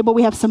our gifts table.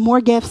 We have some more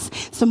gifts,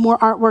 some more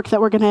artwork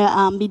that we're going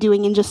to be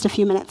doing in just a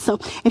few minutes. So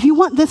if you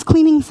want this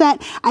cleaning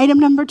set, item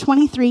number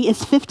 23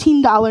 is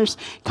 $15.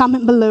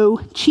 Comment below,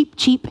 cheap,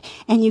 cheap,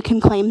 and you can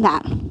claim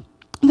that.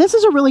 This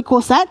is a really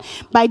cool set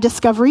by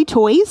Discovery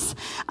Toys.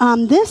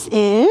 This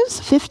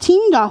is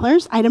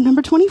 $15, item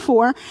number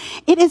 24.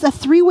 It is a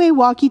 3-way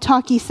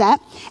walkie-talkie set,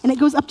 and it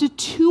goes up to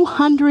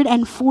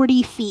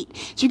 240 feet.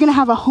 So you're going to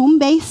have a home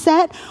base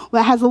set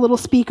that has a little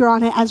speaker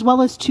on it, as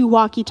well as 2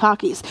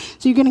 walkie-talkies.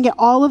 So you're going to get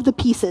all of the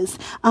pieces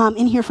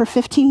in here for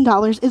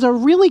 $15. It's a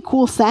really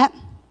cool set.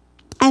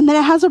 And then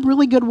it has a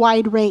really good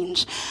wide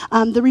range.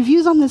 The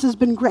reviews on this has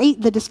been great.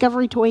 The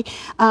Discovery toy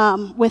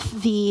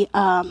with the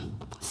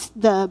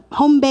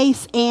home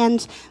base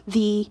and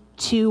the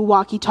 2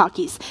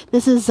 walkie-talkies.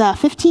 This is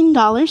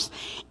 $15,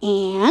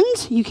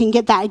 and you can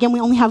get that. Again, we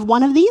only have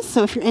one of these,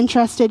 so if you're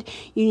interested,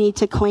 you need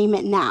to claim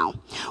it now.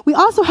 We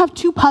also have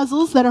 2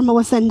 puzzles that are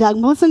Melissa and Doug.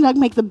 Melissa and Doug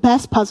make the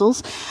best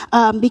puzzles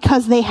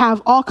because they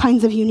have all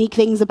kinds of unique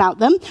things about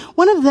them.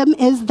 One of them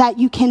is that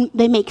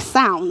they make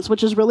sounds,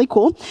 which is really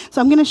cool.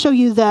 So I'm going to show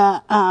you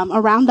the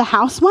around the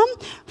house one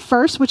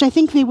first, which I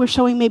think they were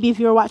showing, maybe if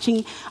you were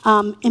watching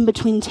in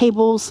between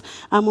tables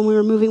when we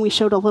were moving, we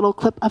showed a little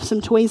clip of some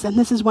toys, and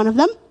this is one of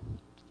them.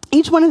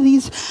 Each one of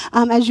these,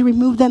 as you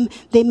remove them,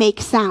 they make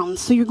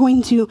sounds. So you're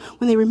going to,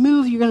 when they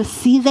remove, you're going to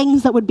see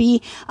things that would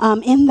be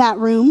in that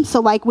room. So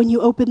like when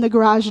you open the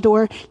garage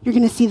door, you're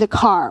going to see the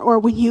car. Or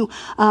when you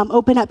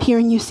open up here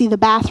and you see the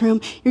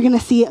bathroom, you're going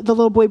to see the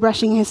little boy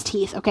brushing his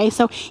teeth. Okay,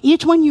 so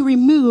each one you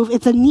remove,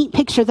 it's a neat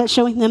picture that's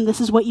showing them this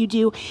is what you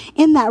do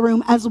in that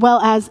room, as well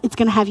as it's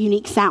going to have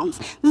unique sounds.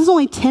 This is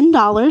only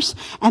 $10,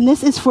 and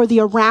this is for the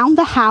Around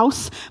the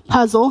House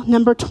puzzle,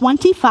 number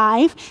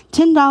 25,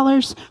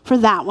 $10 for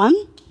that one.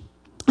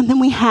 And then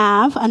we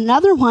have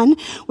another one,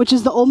 which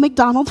is the Old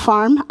MacDonald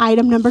Farm,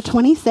 item number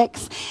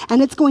 26,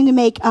 and it's going to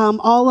make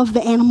all of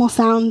the animal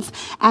sounds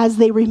as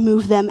they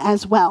remove them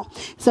as well.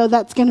 So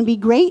that's going to be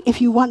great.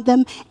 If you want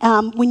them,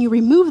 when you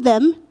remove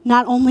them,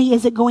 not only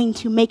is it going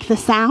to make the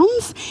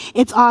sounds,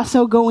 it's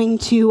also going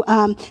to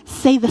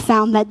say the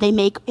sound that they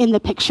make in the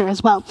picture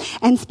as well.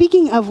 And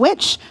speaking of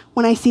which,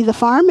 when I see the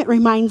farm, it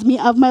reminds me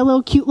of my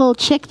little cute little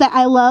chick that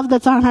I love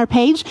that's on our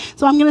page.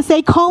 So I'm going to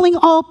say calling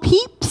all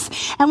peeps.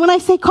 And when I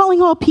say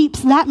calling all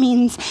peeps, that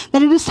means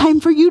that it is time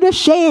for you to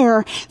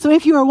share. So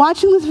if you are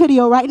watching this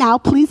video right now,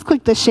 please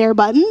click the share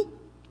button.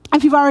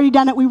 If you've already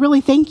done it, we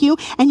really thank you,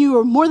 and you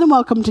are more than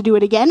welcome to do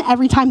it again.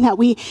 Every time that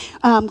we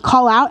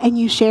call out and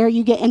you share,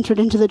 you get entered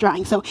into the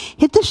drawing. So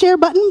hit the share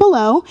button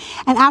below,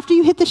 and after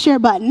you hit the share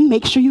button,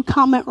 make sure you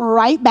comment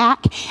right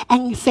back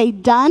and say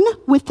done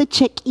with the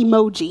chick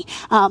emoji.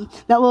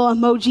 That little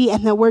emoji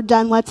and the word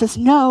done lets us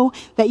know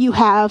that you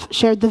have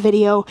shared the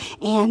video,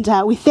 and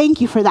we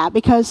thank you for that,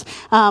 because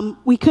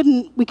we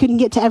couldn't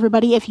get to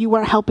everybody if you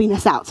weren't helping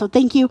us out. So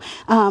thank you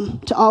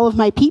to all of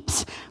my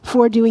peeps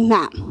for doing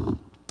that.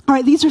 All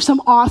right, these are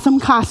some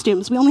awesome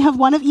costumes. We only have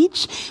one of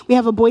each. We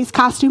have a boy's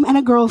costume and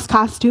a girl's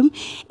costume.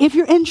 If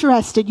you're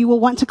interested, you will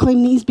want to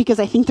claim these because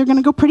I think they're going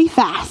to go pretty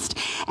fast.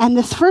 And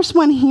this first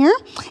one here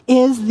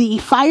is the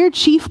Fire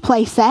Chief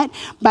playset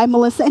by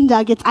Melissa and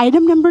Doug. It's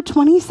item number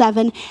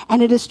 27,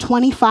 and it is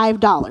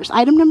 $25.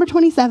 Item number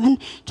 27,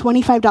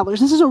 $25.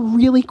 This is a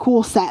really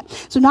cool set.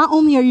 So not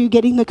only are you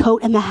getting the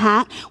coat and the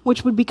hat,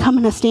 which would become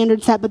in a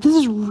standard set, but this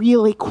is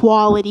really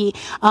quality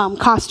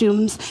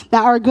costumes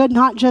that are good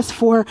not just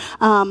for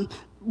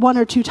one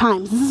or two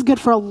times. This is good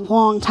for a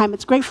long time.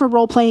 It's great for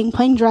role playing,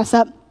 playing dress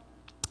up.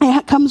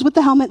 It comes with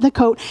the helmet, the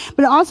coat,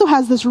 but it also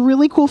has this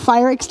really cool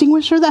fire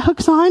extinguisher that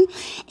hooks on,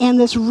 and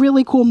this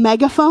really cool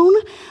megaphone,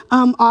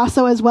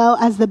 also, as well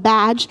as the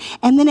badge.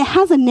 And then it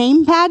has a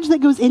name badge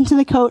that goes into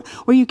the coat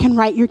where you can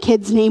write your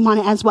kid's name on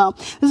it as well.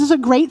 This is a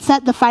great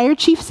set. The Fire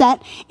Chief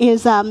set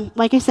is,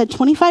 like I said,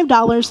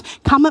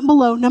 $25. Comment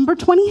below number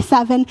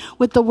 27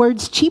 with the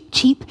words cheap,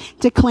 cheap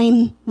to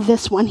claim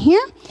this one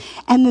here.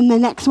 And then the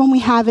next one we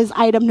have is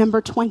item number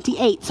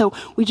 28. So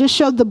we just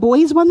showed the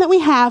boys one that we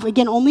have,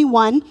 again, only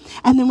one,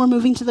 and then we're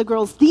moving to the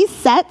girls. These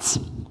sets,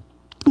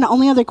 not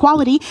only are they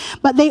quality,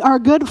 but they are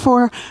good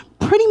for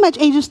pretty much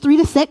ages 3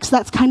 to 6.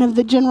 That's kind of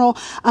the general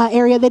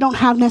area. They don't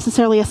have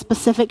necessarily a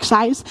specific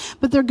size,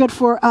 but they're good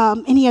for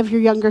any of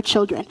your younger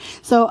children.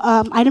 So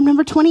item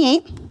number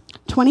 28,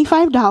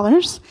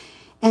 $25.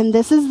 And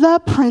this is the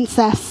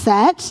princess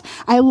set.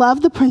 I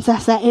love the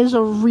princess set. It is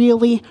a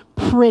really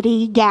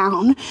pretty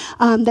gown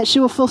that she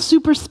will feel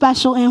super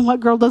special in.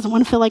 What girl doesn't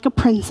want to feel like a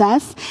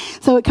princess?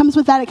 So it comes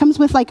with that. It comes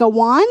with like a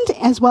wand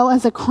as well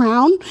as a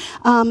crown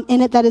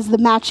in it that is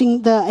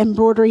the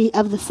embroidery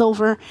of the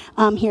silver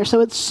here. So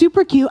it's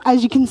super cute.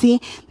 As you can see,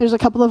 there's a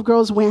couple of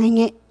girls wearing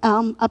it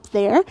up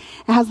there.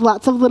 It has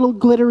lots of little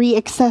glittery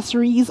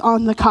accessories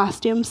on the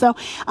costume. So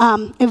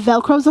it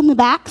Velcros on the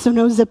back, so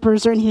no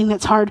zippers or anything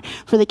that's hard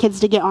for the kids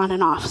to get on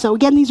and off. So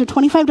again, these are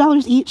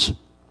 $25 each.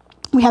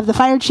 We have the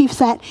Fire Chief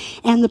set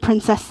and the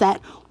Princess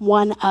set,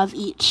 one of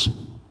each.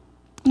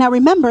 Now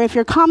remember, if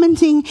you're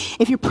commenting,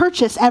 if you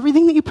purchase,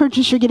 everything that you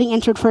purchase, you're getting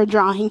entered for a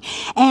drawing.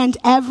 And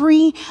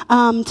every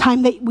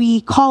time that we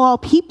call all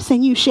peeps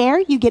and you share,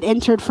 you get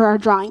entered for our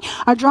drawing.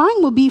 Our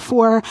drawing will be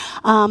for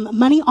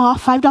money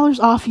off, $5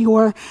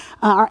 off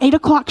our 8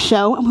 o'clock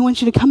show. And we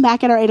want you to come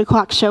back at our 8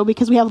 o'clock show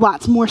because we have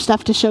lots more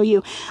stuff to show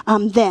you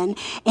then.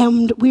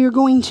 And we're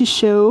going to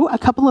show a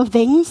couple of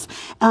things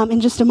in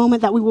just a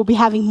moment that we will be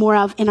having more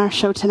of in our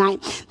show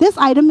tonight. This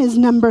item is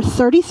number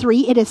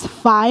 33. It is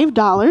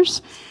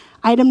 $5.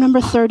 Item number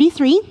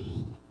 33,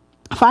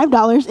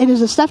 $5. It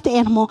is a stuffed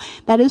animal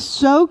that is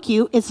so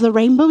cute. It's the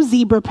rainbow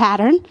zebra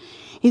pattern.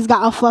 He's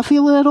got a fluffy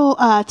little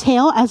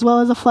tail as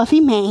well as a fluffy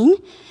mane.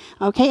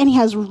 Okay, and he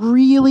has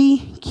really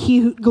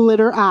cute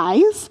glitter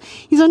eyes.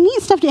 He's a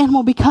neat stuffed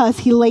animal because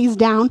he lays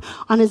down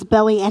on his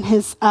belly and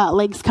his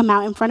legs come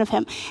out in front of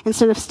him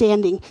instead of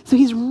standing. So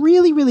he's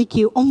really, really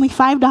cute. Only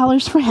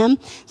 $5 for him.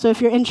 So if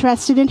you're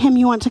interested in him,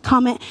 you want to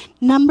comment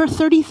number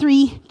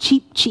 33,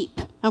 cheap, cheap.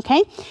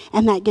 Okay,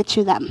 and that gets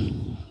you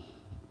them.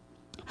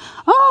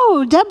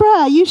 Oh,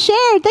 Deborah, you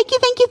shared. Thank you,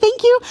 thank you,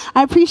 thank you.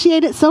 I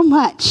appreciate it so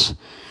much.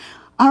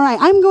 All right,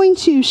 I'm going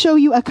to show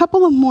you a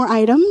couple of more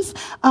items,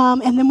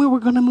 and then we're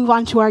going to move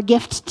on to our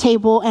gift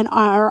table and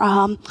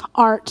our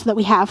art that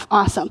we have.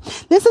 Awesome.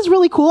 This is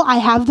really cool. I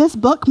have this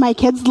book. My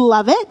kids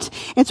love it.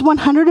 It's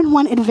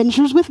 101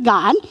 Adventures with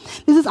God.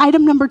 This is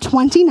item number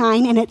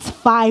 29, and it's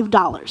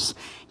 $5.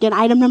 Again,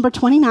 item number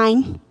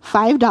 29,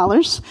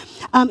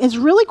 $5. Is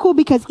really cool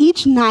because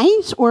each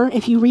night, or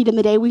if you read in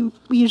the day, we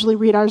usually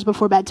read ours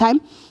before bedtime,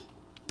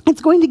 it's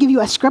going to give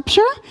you a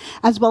scripture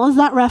as well as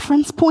that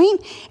reference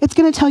point. It's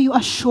going to tell you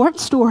a short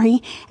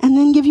story and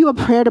then give you a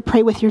prayer to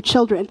pray with your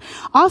children.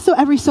 Also,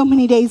 every so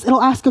many days,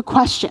 it'll ask a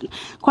question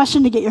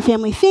to get your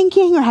family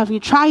thinking, or have you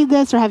tried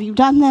this, or have you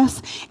done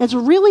this? It's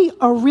really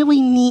a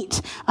really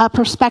neat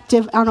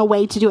perspective on a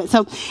way to do it.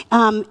 So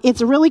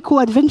it's a really cool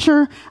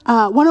adventure,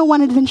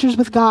 101 Adventures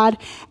with God,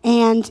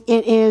 and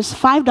it is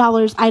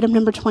 $5, item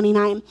number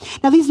 29.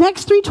 Now, these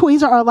next three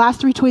toys are our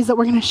last three toys that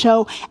we're going to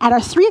show at our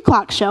 3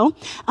 o'clock show,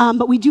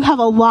 but we do have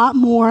a lot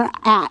more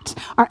at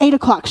our 8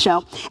 o'clock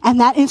show, and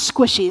that is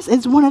Squishies.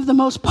 It's one of the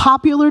most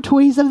popular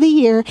toys of the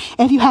year.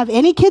 If you have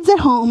any kids at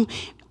home,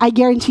 I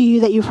guarantee you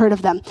that you've heard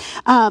of them.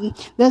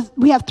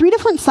 We have 3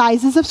 different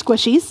sizes of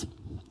Squishies.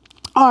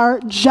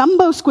 Our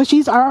jumbo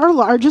Squishies are our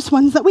largest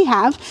ones that we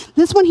have.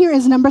 This one here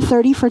is number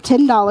 30 for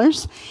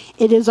 $10.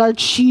 It is our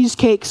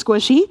cheesecake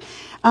Squishy.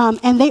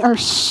 And they are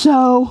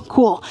so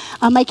cool.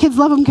 My kids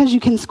love them because you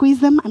can squeeze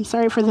them. I'm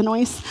sorry for the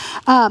noise.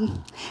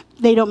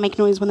 They don't make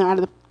noise when they're out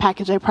of the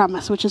package, I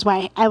promise, which is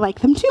why I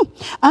like them too.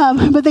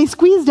 But they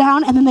squeeze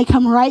down and then they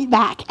come right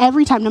back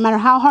every time, no matter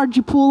how hard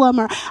you pull them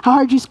or how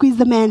hard you squeeze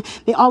them in.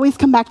 They always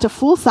come back to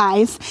full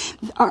size.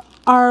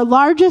 Our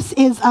largest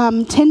is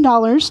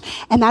 $10,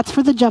 and that's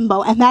for the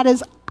jumbo, and that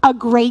is a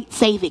great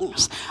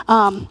savings.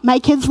 My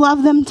kids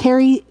love them.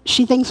 Terry,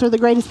 she thinks they're the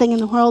greatest thing in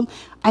the world.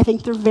 I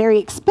think they're very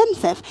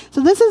expensive. So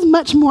this is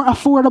much more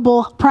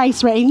affordable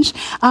price range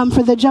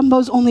for the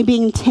jumbos only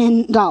being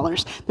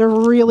 $10. They're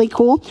really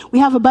cool. We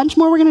have a bunch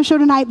more we're going to show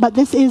tonight, but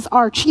this is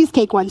our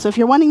cheesecake one. So if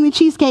you're wanting the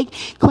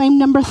cheesecake, claim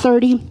number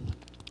 30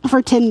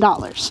 for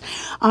 $10.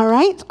 All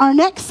right. Our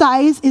next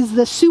size is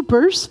the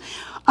supers,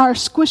 our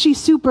squishy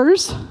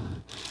supers.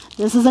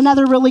 This is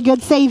another really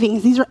good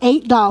savings. These are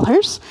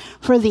 $8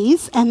 for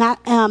these. And that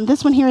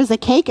this one here is a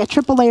cake, a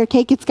triple layer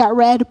cake. It's got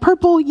red,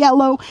 purple,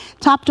 yellow,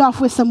 topped off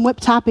with some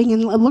whipped topping,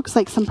 and it looks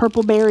like some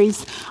purple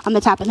berries on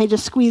the top. And they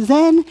just squeeze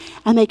in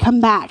and they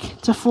come back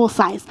to full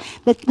size.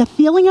 The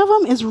feeling of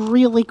them is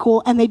really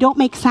cool, and they don't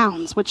make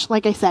sounds, which,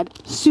 like I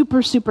said,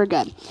 super, super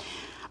good.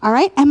 All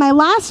right, and my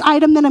last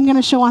item that I'm going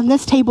to show on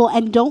this table,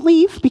 and don't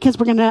leave because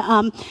we're going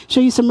to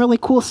show you some really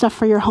cool stuff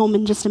for your home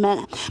in just a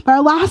minute. But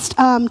our last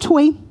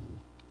toy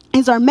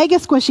is our Mega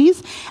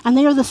Squishies, and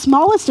they are the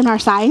smallest in our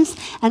size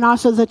and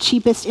also the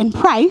cheapest in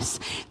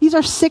price. These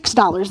are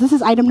 $6. This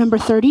is item number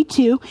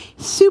 32.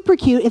 Super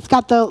cute. It's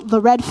got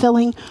the red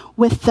filling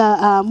with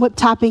the whipped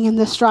topping and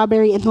the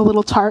strawberry and the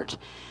little tart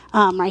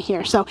right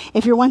here. So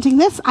if you're wanting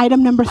this,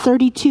 item number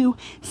 32,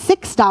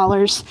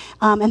 $6.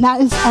 And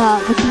that is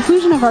the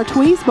conclusion of our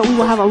toys, but we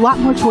will have a lot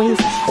more toys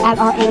at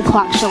our 8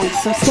 o'clock showing.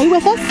 So stay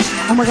with us,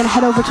 and we're going to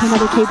head over to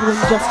another table in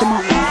just a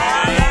moment.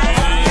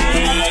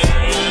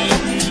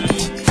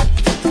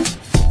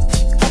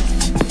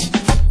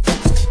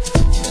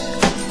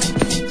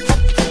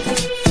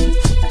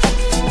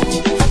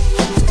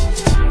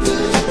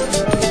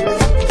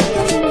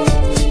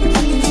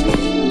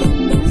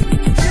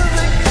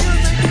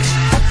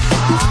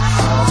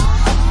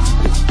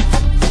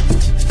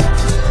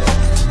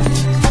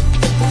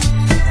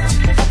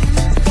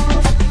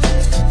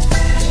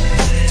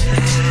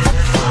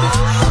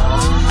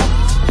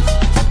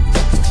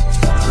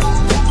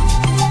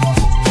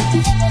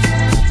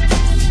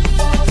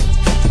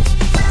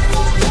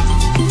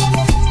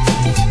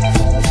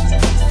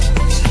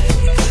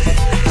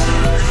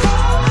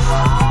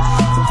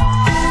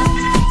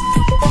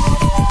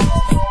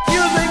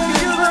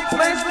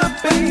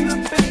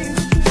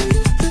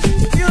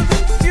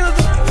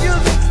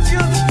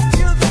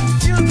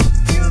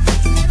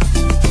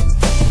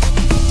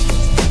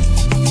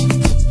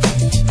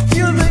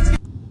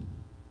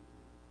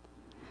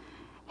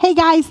 Hey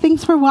guys,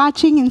 thanks for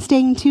watching and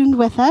staying tuned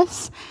with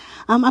us.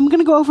 I'm going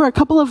to go over a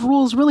couple of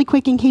rules really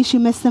quick in case you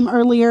missed them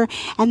earlier,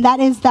 and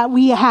that is that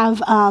we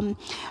have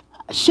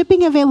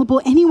shipping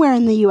available anywhere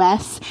in the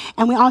U.S.,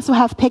 and we also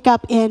have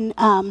pickup in,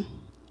 I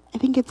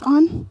think it's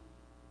on.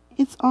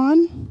 It's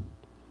on.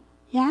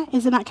 Yeah,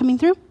 is it not coming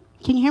through?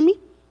 Can you hear me?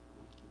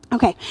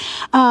 Okay,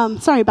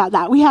 sorry about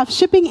that. We have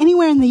shipping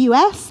anywhere in the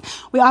U.S.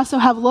 We also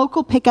have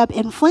local pickup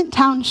in Flint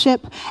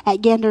Township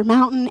at Gander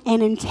Mountain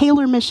and in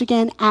Taylor,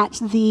 Michigan at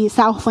the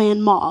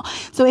Southland Mall.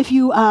 So if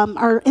you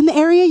are in the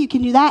area, you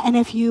can do that. And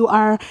if you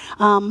are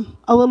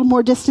a little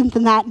more distant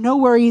than that, no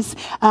worries.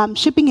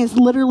 Shipping is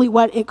literally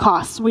what it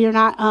costs. We are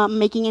not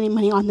making any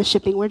money on the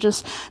shipping. We're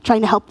just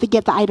trying to help to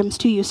get the items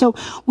to you. So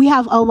we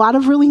have a lot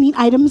of really neat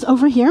items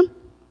over here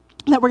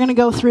that we're going to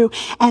go through.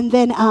 And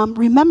then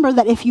remember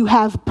that if you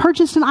have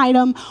purchased an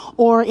item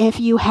or if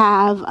you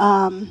have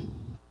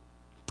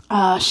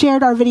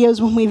shared our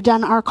videos when we've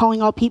done our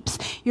Calling All Peeps,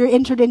 you're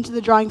entered into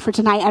the drawing for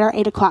tonight at our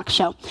 8 o'clock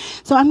show.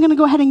 So I'm going to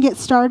go ahead and get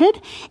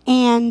started.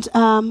 And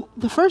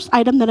the first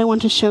item that I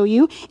want to show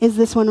you is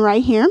this one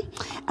right here.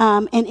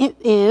 And it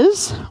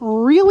is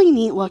really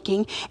neat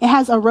looking. It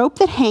has a rope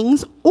that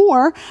hangs,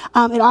 or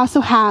it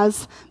also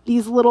has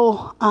these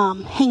little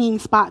hanging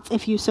spots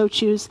if you so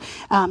choose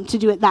to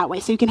do it that way.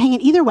 So you can hang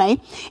it either way.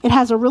 It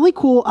has a really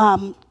cool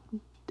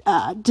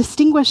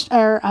distressed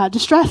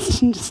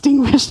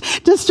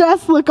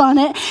look on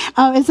it.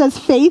 It says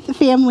faith,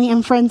 family,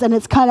 and friends, and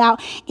it's cut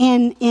out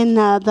in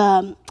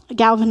the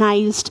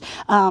galvanized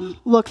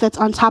look that's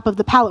on top of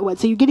the pallet wood.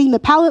 So you're getting the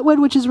pallet wood,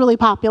 which is really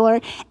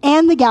popular,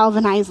 and the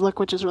galvanized look,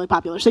 which is really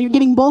popular. So you're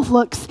getting both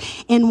looks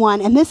in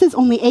one. And this is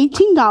only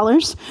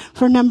 $18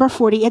 for number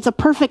 40. It's a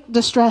perfect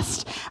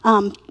distressed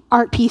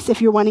art piece if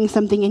you're wanting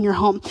something in your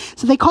home.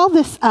 So they call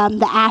this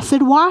the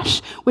acid wash,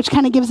 which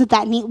kind of gives it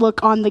that neat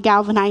look on the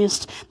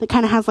galvanized that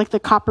kind of has like the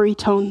coppery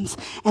tones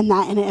and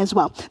that in it as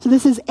well. So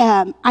this is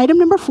item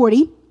number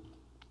 40,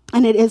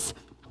 and it is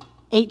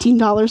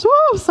 $18.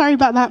 Whoa, sorry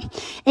about that.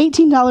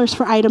 $18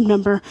 for item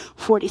number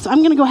 40. So I'm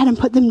going to go ahead and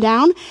put them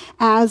down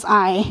as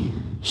I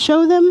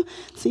show them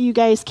so you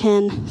guys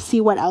can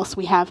see what else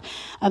we have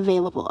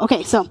available.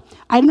 Okay, so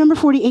item number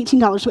 40,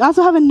 $18. We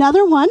also have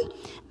another one.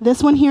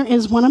 This one here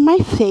is one of my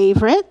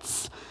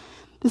favorites.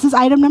 This is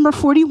item number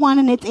 41,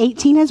 and it's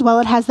 18 as well.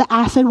 It has the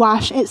acid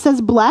wash. It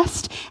says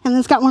blessed, and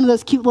it's got one of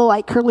those cute little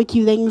like curly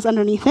Q things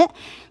underneath it.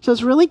 So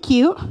it's really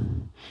cute,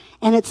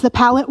 and it's the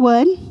pallet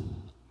wood.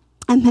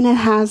 And then it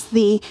has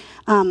the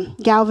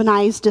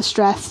galvanized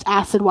distressed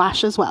acid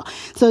wash as well.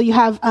 So you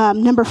have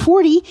number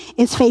 40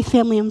 is Faith,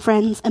 Family, and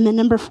Friends, and then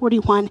number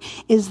 41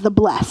 is the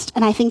Blessed.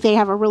 And I think they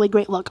have a really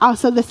great look.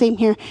 Also the same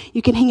here,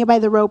 you can hang it by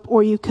the rope,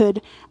 or you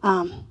could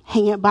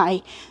hang it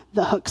by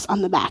the hooks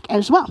on the back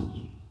as well.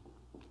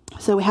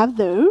 So we have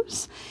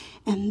those.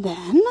 And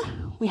then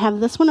we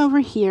have this one over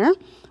here,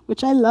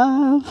 which I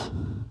love.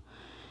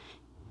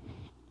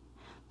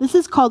 This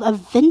is called a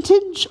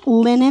vintage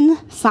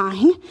linen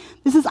sign.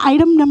 This is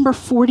item number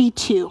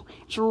 42.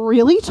 It's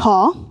really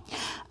tall.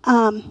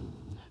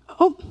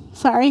 Oh,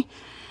 sorry.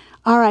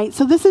 All right,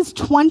 so this is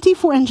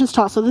 24 inches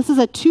tall. So this is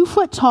a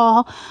 2-foot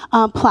tall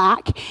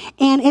plaque.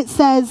 And it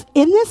says,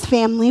 in this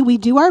family, we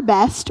do our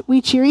best.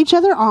 We cheer each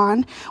other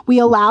on. We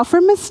allow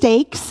for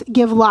mistakes,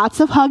 give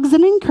lots of hugs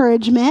and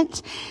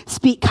encouragement,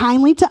 speak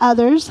kindly to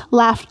others,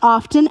 laugh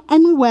often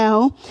and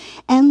well,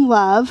 and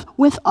love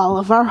with all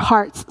of our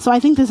hearts. So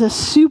I think this is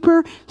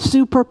super,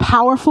 super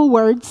powerful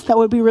words that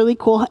would be really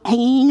cool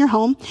hanging in your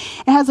home.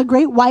 It has a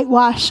great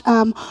whitewash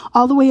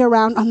all the way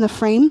around on the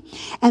frame.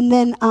 And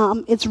then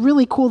it's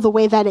really cool the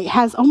way that it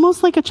has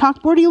almost like a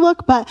chalkboardy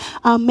look, but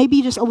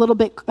maybe just a little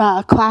bit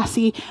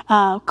classy,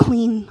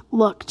 clean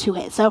look to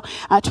it. So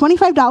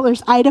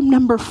 $25, item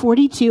number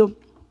 42.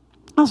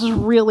 This is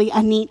really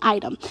a neat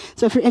item.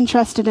 So if you're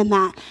interested in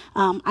that,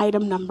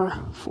 item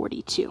number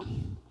 42.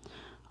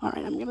 All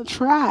right, I'm going to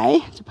try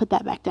to put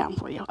that back down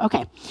for you.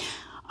 Okay.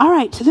 All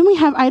right, so then we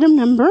have item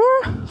number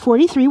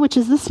 43, which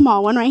is the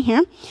small one right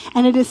here,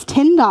 and it is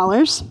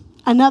 $10.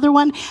 Another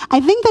one, I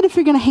think that if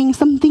you're going to hang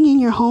something in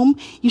your home,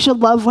 you should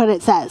love what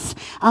it says,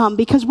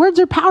 because words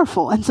are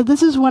powerful. And so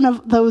this is one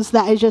of those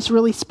that it just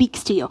really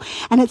speaks to you.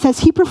 And it says,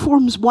 he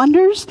performs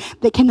wonders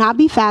that cannot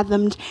be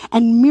fathomed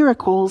and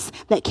miracles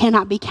that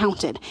cannot be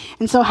counted.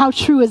 And so how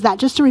true is that?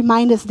 Just to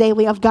remind us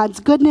daily of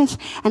God's goodness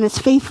and his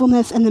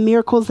faithfulness and the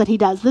miracles that he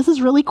does. This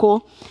is really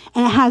cool.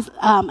 And it has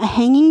a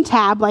hanging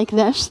tab like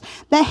this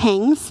that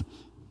hangs.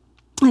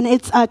 And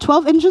it's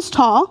 12 inches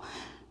tall.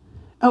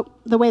 Oh,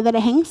 the way that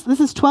it hangs. This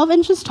is 12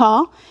 inches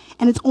tall,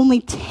 and it's only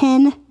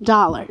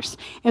 $10.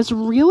 It's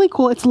really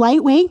cool. It's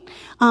lightweight,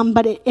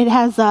 but it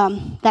has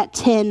that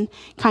tin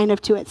kind of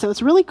to it. So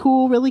it's really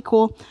cool, really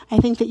cool. I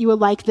think that you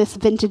would like this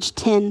vintage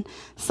tin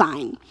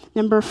sign,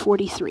 number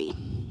 43.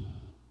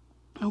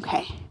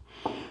 Okay.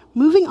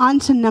 Moving on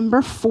to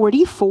number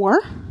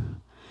 44,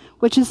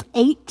 which is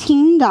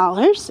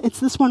 $18. It's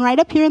this one right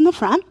up here in the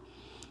front.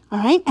 All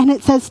right, and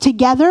it says,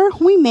 together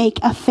we make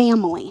a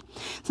family.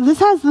 So this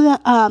has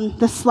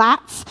the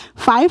slats,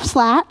 5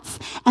 slats,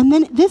 and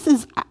then this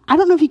is, I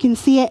don't know if you can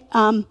see it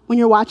when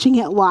you're watching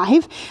it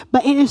live,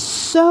 but it is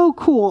so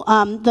cool,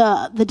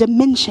 the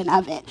dimension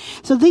of it.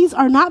 So these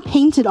are not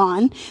painted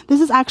on.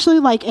 This is actually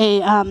like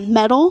a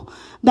metal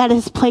that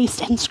is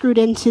placed and screwed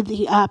into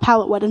the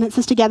pallet wood, and it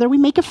says, together we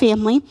make a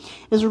family.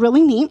 It's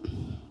really neat.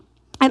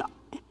 And,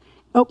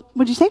 oh,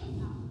 what'd you say?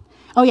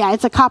 Oh yeah,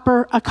 it's a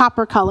copper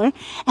color.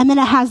 And then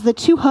it has the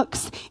 2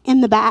 hooks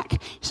in the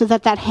back so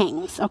that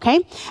hangs,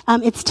 okay?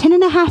 It's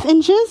 10.5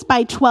 inches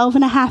by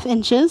 12.5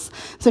 inches.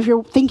 So if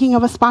you're thinking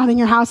of a spot in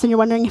your house and you're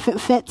wondering if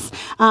it fits,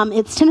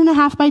 it's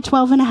 10.5 by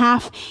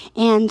 12.5,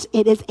 and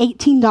it is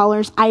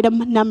 $18,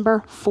 item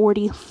number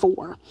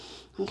 44.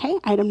 Okay,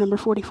 item number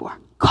 44.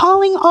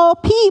 Calling all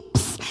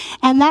peeps.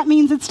 And that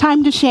means it's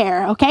time to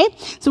share, okay?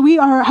 So we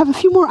have a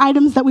few more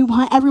items that we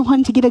want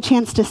everyone to get a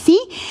chance to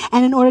see.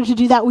 And in order to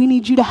do that, we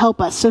need you to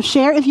help us. So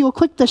share, if you will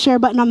click the share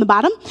button on the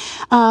bottom,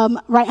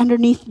 right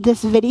underneath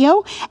this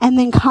video, and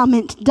then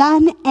comment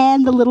done,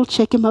 and the little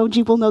chick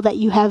emoji will know that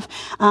you have,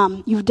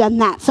 you've done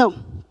that. So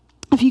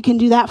if you can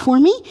do that for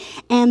me,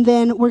 and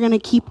then we're going to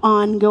keep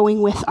on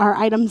going with our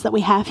items that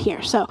we have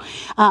here. So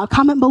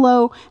comment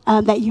below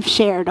that you've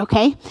shared,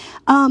 okay?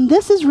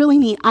 This is really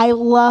neat. I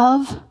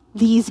love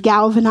these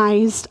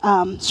galvanized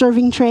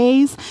serving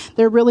trays.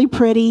 They're really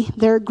pretty.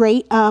 They're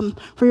great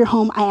for your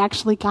home. I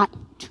actually got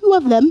 2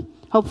 of them.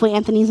 Hopefully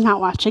Anthony's not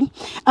watching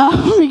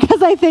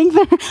because I think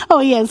they're, oh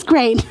he is,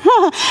 great.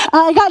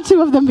 I got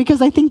 2 of them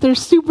because I think they're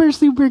super,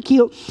 super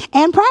cute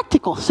and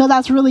practical. So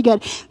that's really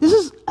good.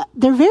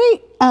 They're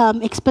very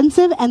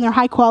expensive and they're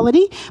high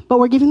quality, but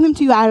we're giving them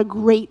to you at a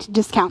great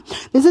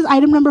discount. This is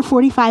item number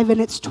 45 and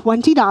it's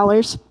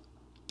 $20.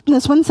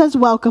 This one says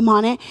welcome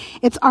on it.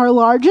 It's our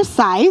largest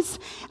size,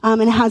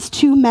 and it has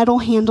 2 metal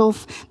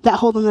handles that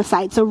hold on the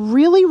side. So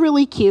really,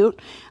 really cute.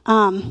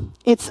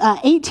 It's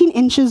 18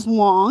 inches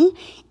long,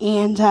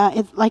 and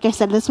like I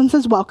said, this one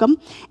says welcome,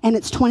 and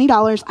it's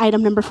 $20,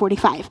 item number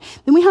 45.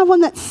 Then we have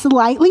one that's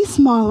slightly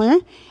smaller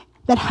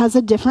that has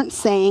a different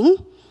saying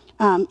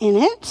in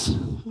it.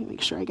 Let me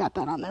make sure I got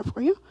that on there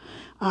for you.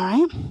 All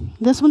right.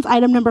 This one's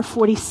item number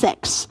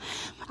 46.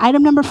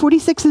 Item number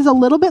 46 is a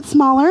little bit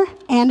smaller,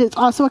 and it's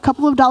also a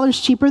couple of dollars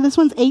cheaper. This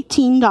one's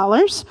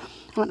 $18.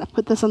 I'm going to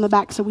put this on the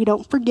back so we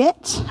don't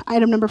forget.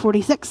 Item number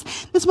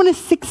 46. This one is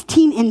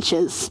 16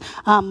 inches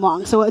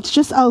long, so it's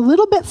just a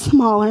little bit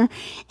smaller.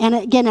 And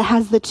again, it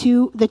has the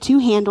two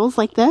handles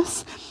like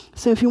this.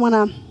 So if you want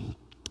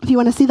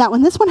to see that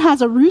one, this one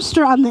has a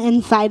rooster on the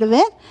inside of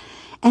it.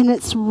 And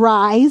it's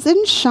rise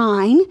and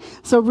shine.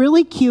 So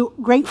really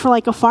cute, great for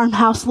like a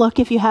farmhouse look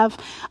if you have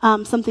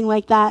something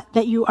like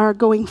that you are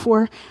going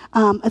for.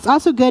 It's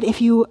also good if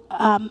you,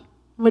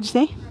 what'd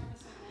you say?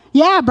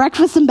 Yeah,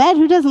 breakfast in bed.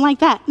 Who doesn't like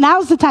that?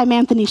 Now's the time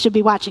Anthony should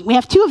be watching. We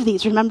have 2 of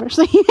these, remember?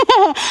 So,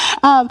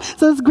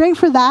 so it's great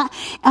for that.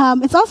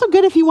 It's also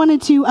good if you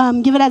wanted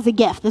to give it as a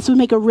gift. This would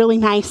make a really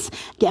nice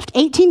gift.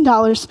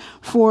 $18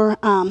 for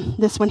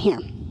this one here.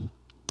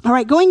 All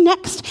right, going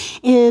next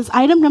is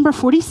item number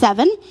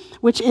 47,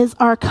 which is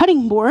our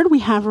cutting board we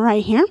have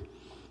right here.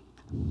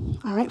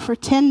 All right, for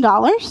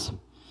 $10.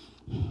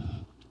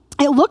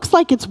 It looks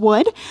like it's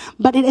wood,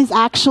 but it is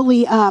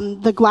actually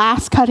the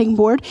glass cutting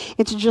board.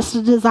 It's just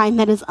a design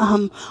that is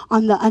on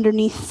the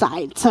underneath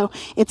side. So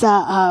it's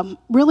a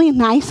really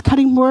nice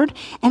cutting board,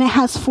 and it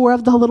has 4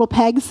 of the little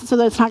pegs so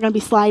that it's not going to be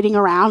sliding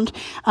around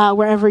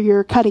wherever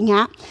you're cutting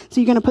at.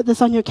 So you're going to put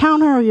this on your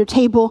counter or your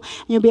table,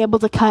 and you'll be able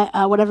to cut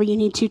whatever you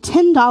need to.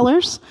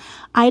 $10.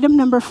 Item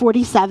number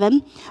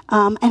 47,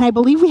 and I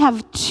believe we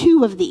have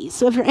 2 of these.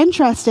 So if you're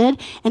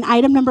interested in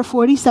item number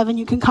 47,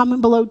 you can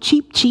comment below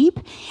cheap,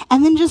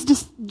 and then just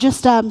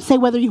say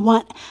whether you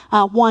want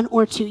 1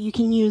 or 2. You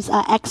can use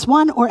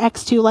X1 or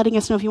X2, letting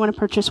us know if you want to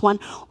purchase 1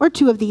 or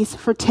 2 of these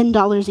for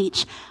 $10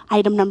 each.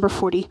 Item number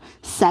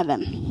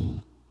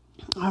 47.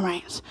 All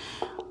right.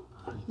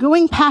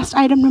 Going past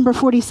item number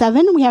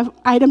 47, we have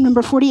item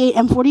number 48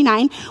 and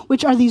 49,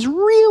 which are these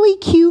really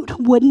cute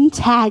wooden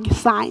tag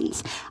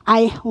signs.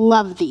 I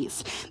love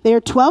these.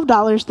 They're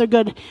 $12. They're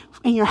good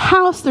in your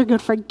house. They're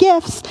good for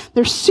gifts.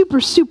 They're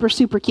super, super,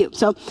 super cute.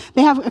 So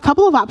they have a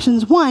couple of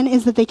options. One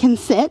is that they can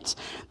sit.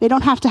 They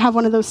don't have to have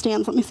one of those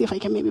stands. Let me see if I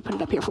can maybe put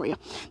it up here for you.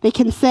 They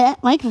can sit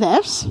like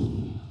this.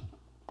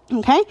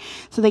 Okay?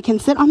 So they can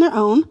sit on their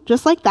own,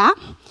 just like that.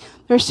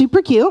 They're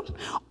super cute.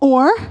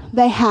 Or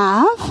they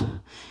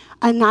have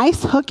a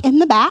nice hook in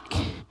the back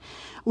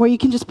where you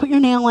can just put your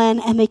nail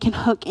in and they can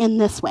hook in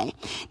this way.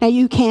 Now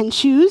you can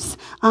choose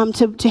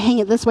to hang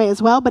it this way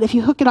as well, but if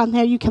you hook it on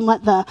there, you can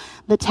let the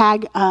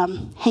tag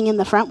hang in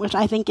the front, which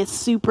I think is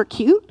super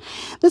cute.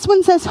 This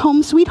one says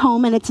Home Sweet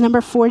Home, and it's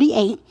number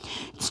 48.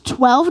 It's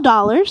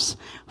 $12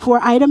 for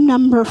item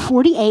number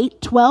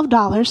 48,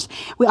 $12.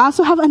 We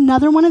also have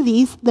another one of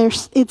these.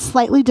 It's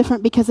slightly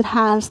different because it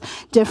has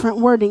different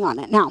wording on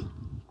it. Now,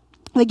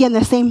 again,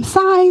 the same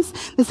size,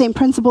 the same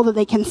principle that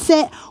they can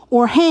sit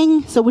or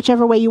hang, so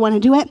whichever way you want to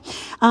do it.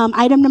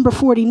 Item number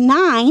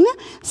 49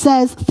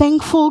 says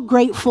thankful,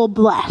 grateful,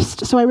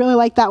 blessed. So I really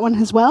like that one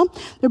as well.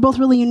 They're both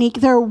really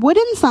unique. They're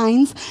wooden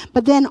signs,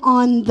 but then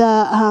on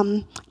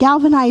the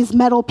galvanized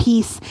metal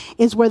piece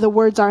is where the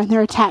words are, and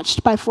they're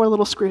attached by 4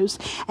 little screws.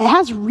 It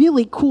has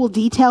really cool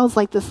details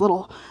like this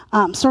little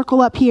circle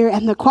up here,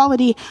 and the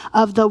quality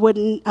of the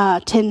wooden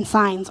tin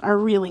signs are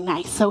really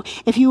nice. So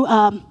if you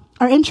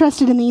are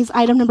interested in these,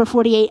 item number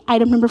 48,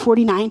 item number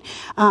 49,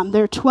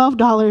 they're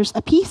 $12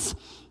 a piece,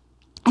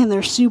 and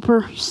they're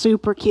super,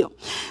 super cute.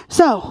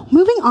 So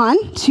moving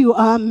on to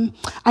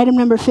item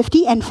number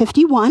 50 and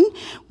 51,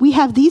 we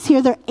have these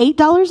here. They're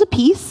 $8 a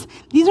piece.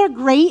 These are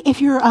great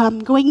if you're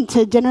going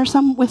to dinner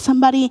with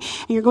somebody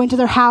and you're going to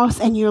their house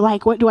and you're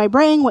like, what do I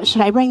bring? What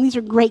should I bring? These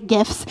are great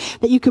gifts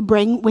that you could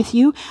bring with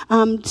you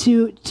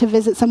to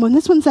visit someone.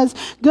 This one says,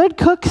 good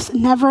cooks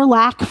never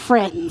lack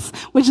friends,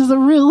 which is a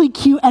really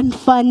cute and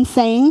fun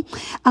saying.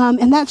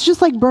 And that's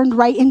just like burned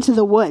right into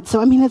the wood.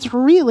 So, I mean, it's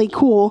really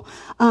cool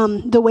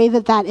the way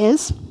that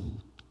is.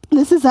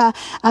 This is a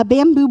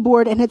bamboo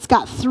board, and it's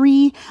got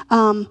 3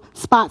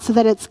 spots so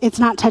that it's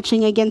not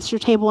touching against your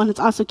table, and it's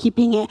also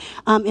keeping it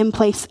in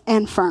place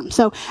and firm.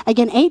 So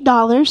again,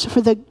 $8 for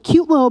the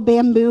cute little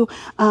bamboo.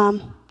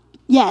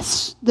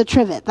 Yes, the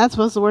trivet. That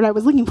was the word I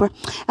was looking for.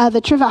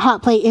 The trivet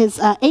hot plate is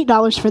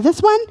 $8 for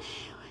this one,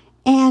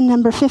 and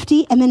number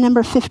 50, and then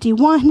number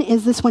 51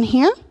 is this one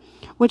here,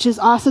 which is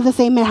also the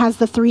same. It has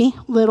the 3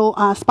 little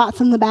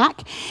spots in the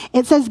back.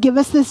 It says, give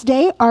us this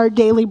day our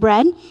daily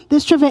bread.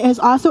 This trivet is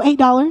also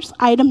 $8,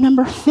 item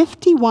number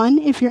 51,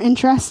 if you're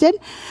interested.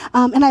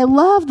 And I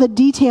love the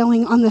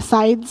detailing on the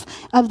sides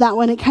of that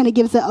one. It kind of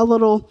gives it a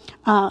little,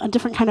 a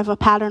different kind of a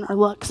pattern or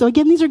look. So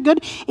again, these are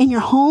good in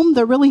your home.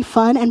 They're really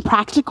fun and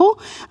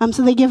practical.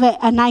 So they give it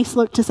a nice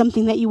look to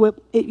something that you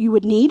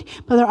would need,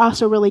 but they're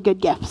also really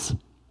good gifts.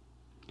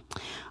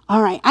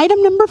 All right,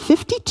 item number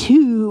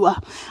 52. All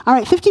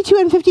right, 52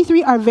 and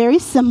 53 are very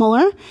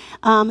similar.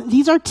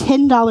 These are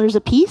 $10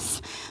 a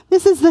piece.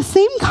 This is the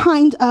same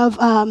kind of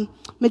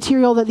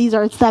material that these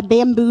are. It's that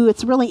bamboo.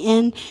 It's really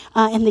in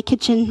the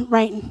kitchen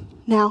right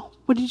now.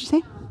 What did you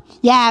say?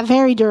 Yeah,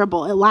 very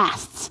durable. It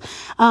lasts.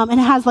 And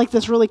it has like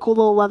this really cool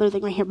little leather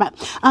thing right here. But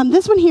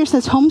this one here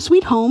says Home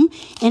Sweet Home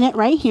in it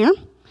right here.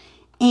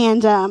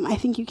 And I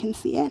think you can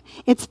see it.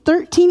 It's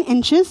 13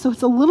 inches, so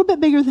it's a little bit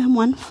bigger than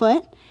 1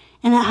 foot.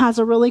 And it has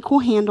a really cool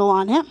handle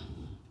on it.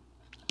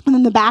 And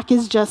then the back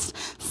is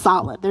just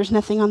solid. There's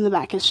nothing on the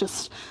back. It's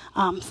just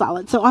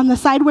solid. So on the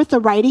side with the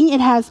writing, it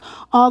has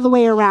all the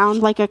way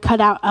around like a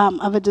cutout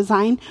of a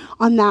design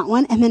on that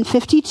one. And then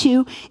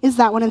 52 is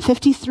that one. And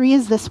 53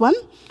 is this one.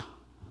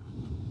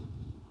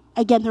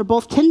 Again, they're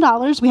both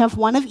 $10. We have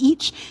one of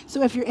each.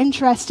 So if you're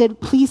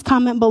interested, please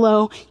comment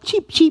below,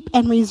 cheap, cheap,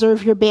 and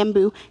reserve your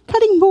bamboo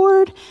cutting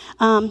board.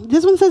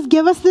 This one says,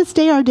 give us this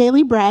day our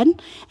daily bread.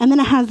 And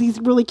then it has these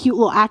really cute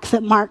little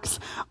accent marks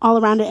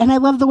all around it. And I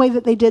love the way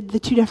that they did the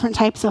 2 different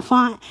types of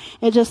font.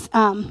 It just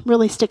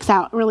really sticks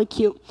out, really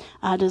cute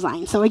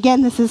design. So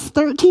again, this is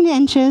 13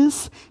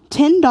 inches,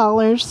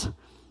 $10.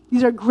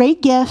 These are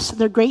great gifts.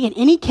 They're great in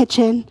any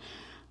kitchen.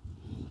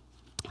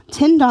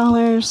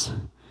 $10.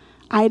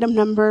 Item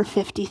number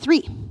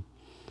 53.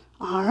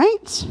 All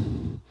right.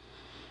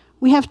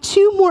 We have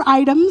 2 more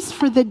items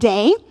for the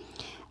day,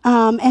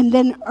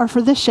 or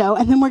for this show,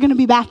 and then we're going to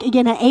be back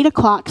again at 8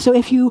 o'clock. So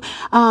if you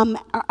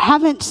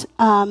haven't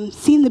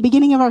seen the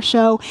beginning of our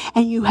show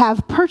and you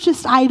have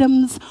purchased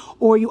items,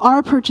 or you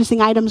are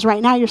purchasing items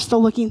right now, you're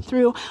still looking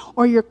through,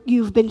 or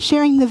you've been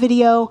sharing the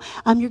video,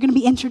 you're going to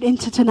be entered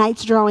into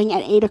tonight's drawing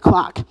at 8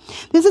 o'clock.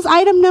 This is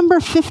item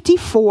number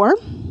 54.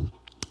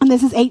 And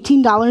this is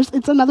 $18.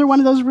 It's another one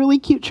of those really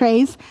cute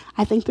trays.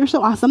 I think they're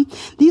so awesome.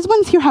 These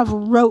ones here have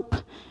rope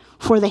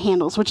for the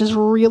handles, which is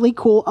really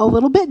cool. A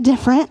little bit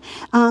different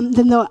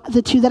than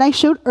the 2 that I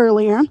showed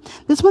earlier.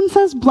 This one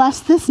says,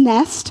 bless this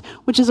nest,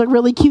 which is a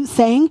really cute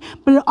saying,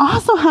 but it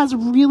also has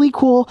really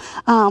cool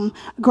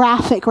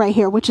graphic right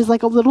here, which is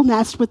like a little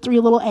nest with 3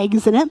 little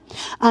eggs in it.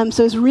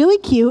 So it's really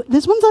cute.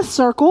 This one's a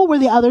circle where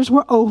the others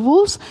were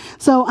ovals.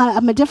 So a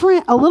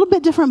little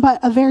bit different, but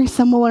a very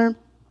similar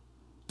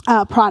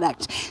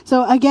product.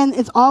 So again,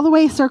 it's all the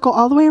way circle,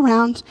 all the way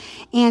around,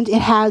 and it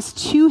has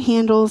 2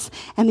 handles,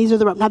 and these are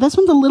the rope. Now this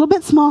one's a little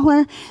bit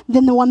smaller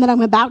than the one that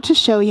I'm about to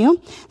show you.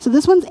 So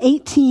this one's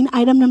 18,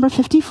 item number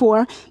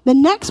 54. The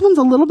next one's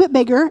a little bit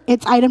bigger.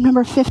 It's item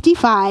number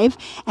 55,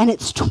 and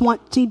it's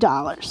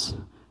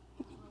 $20.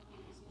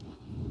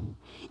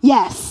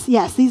 Yes,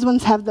 these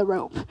ones have the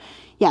rope.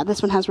 Yeah,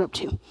 this one has rope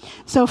too.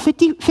 So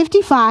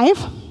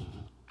 55.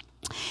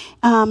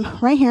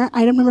 Right here,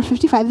 item number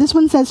 55. This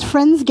one says,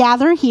 friends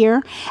gather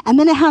here. And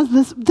then it has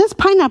this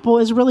pineapple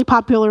is really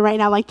popular right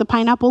now, like the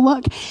pineapple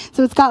look.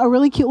 So it's got a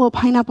really cute little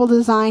pineapple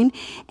design.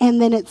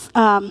 And then it's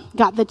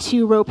got the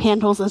 2 rope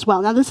handles as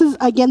well. Now this is,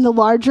 again, the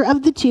larger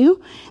of the 2.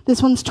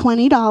 This one's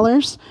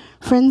 $20.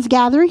 Friends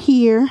gather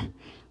here.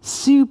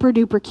 Super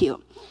duper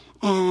cute.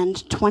 And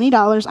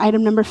 $20,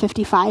 item number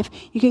 55.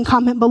 You can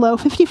comment below.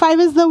 55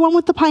 is the one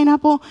with the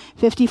pineapple.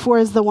 54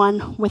 is the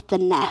one with the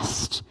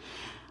nest.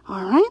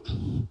 All right.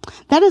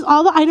 That is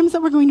all the items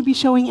that we're going to be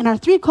showing in our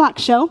 3 o'clock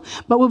show,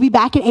 but we'll be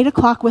back at 8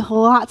 o'clock with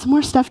lots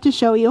more stuff to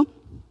show you.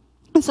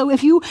 And so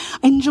if you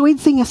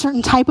enjoyed seeing a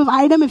certain type of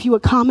item, if you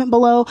would comment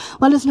below,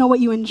 let us know what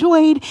you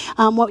enjoyed,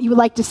 what you would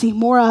like to see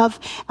more of.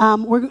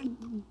 We're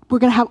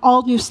going to have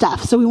all new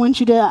stuff. So we want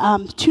you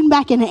to tune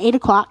back in at 8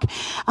 o'clock.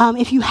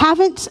 If you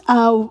haven't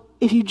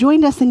if you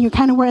joined us and you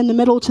kind of were in the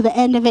middle to the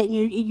end of it and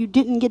you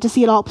didn't get to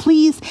see it all,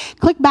 please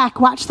click back,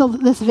 watch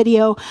this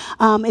video.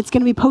 It's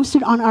going to be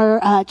posted on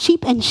our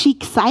Cheap and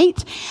Chic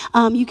site.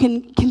 You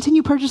can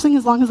continue purchasing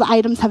as long as the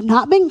items have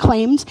not been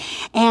claimed.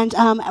 And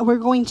we're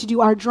going to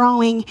do our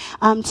drawing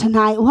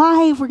tonight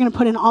live. We're going to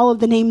put in all of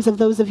the names of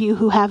those of you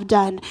who have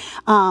done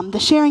the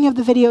sharing of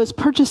the videos,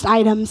 purchased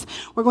items.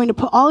 We're going to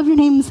put all of your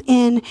names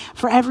in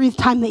for every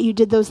time that you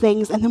did those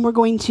things. And then we're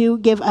going to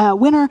give a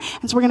winner.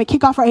 And so we're going to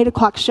kick off our 8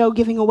 o'clock show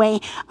giving away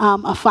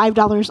a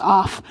 $5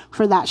 off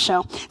for that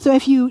show. So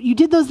if you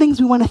did those things,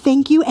 we want to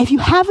thank you. If you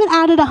haven't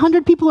added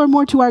 100 people or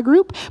more to our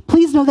group,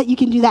 please know that you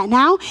can do that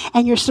now,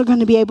 and you're still going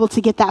to be able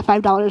to get that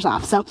 $5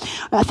 off. So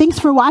thanks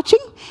for watching,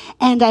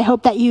 and I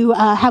hope that you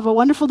have a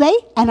wonderful day,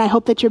 and I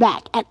hope that you're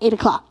back at 8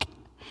 o'clock.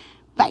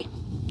 Bye.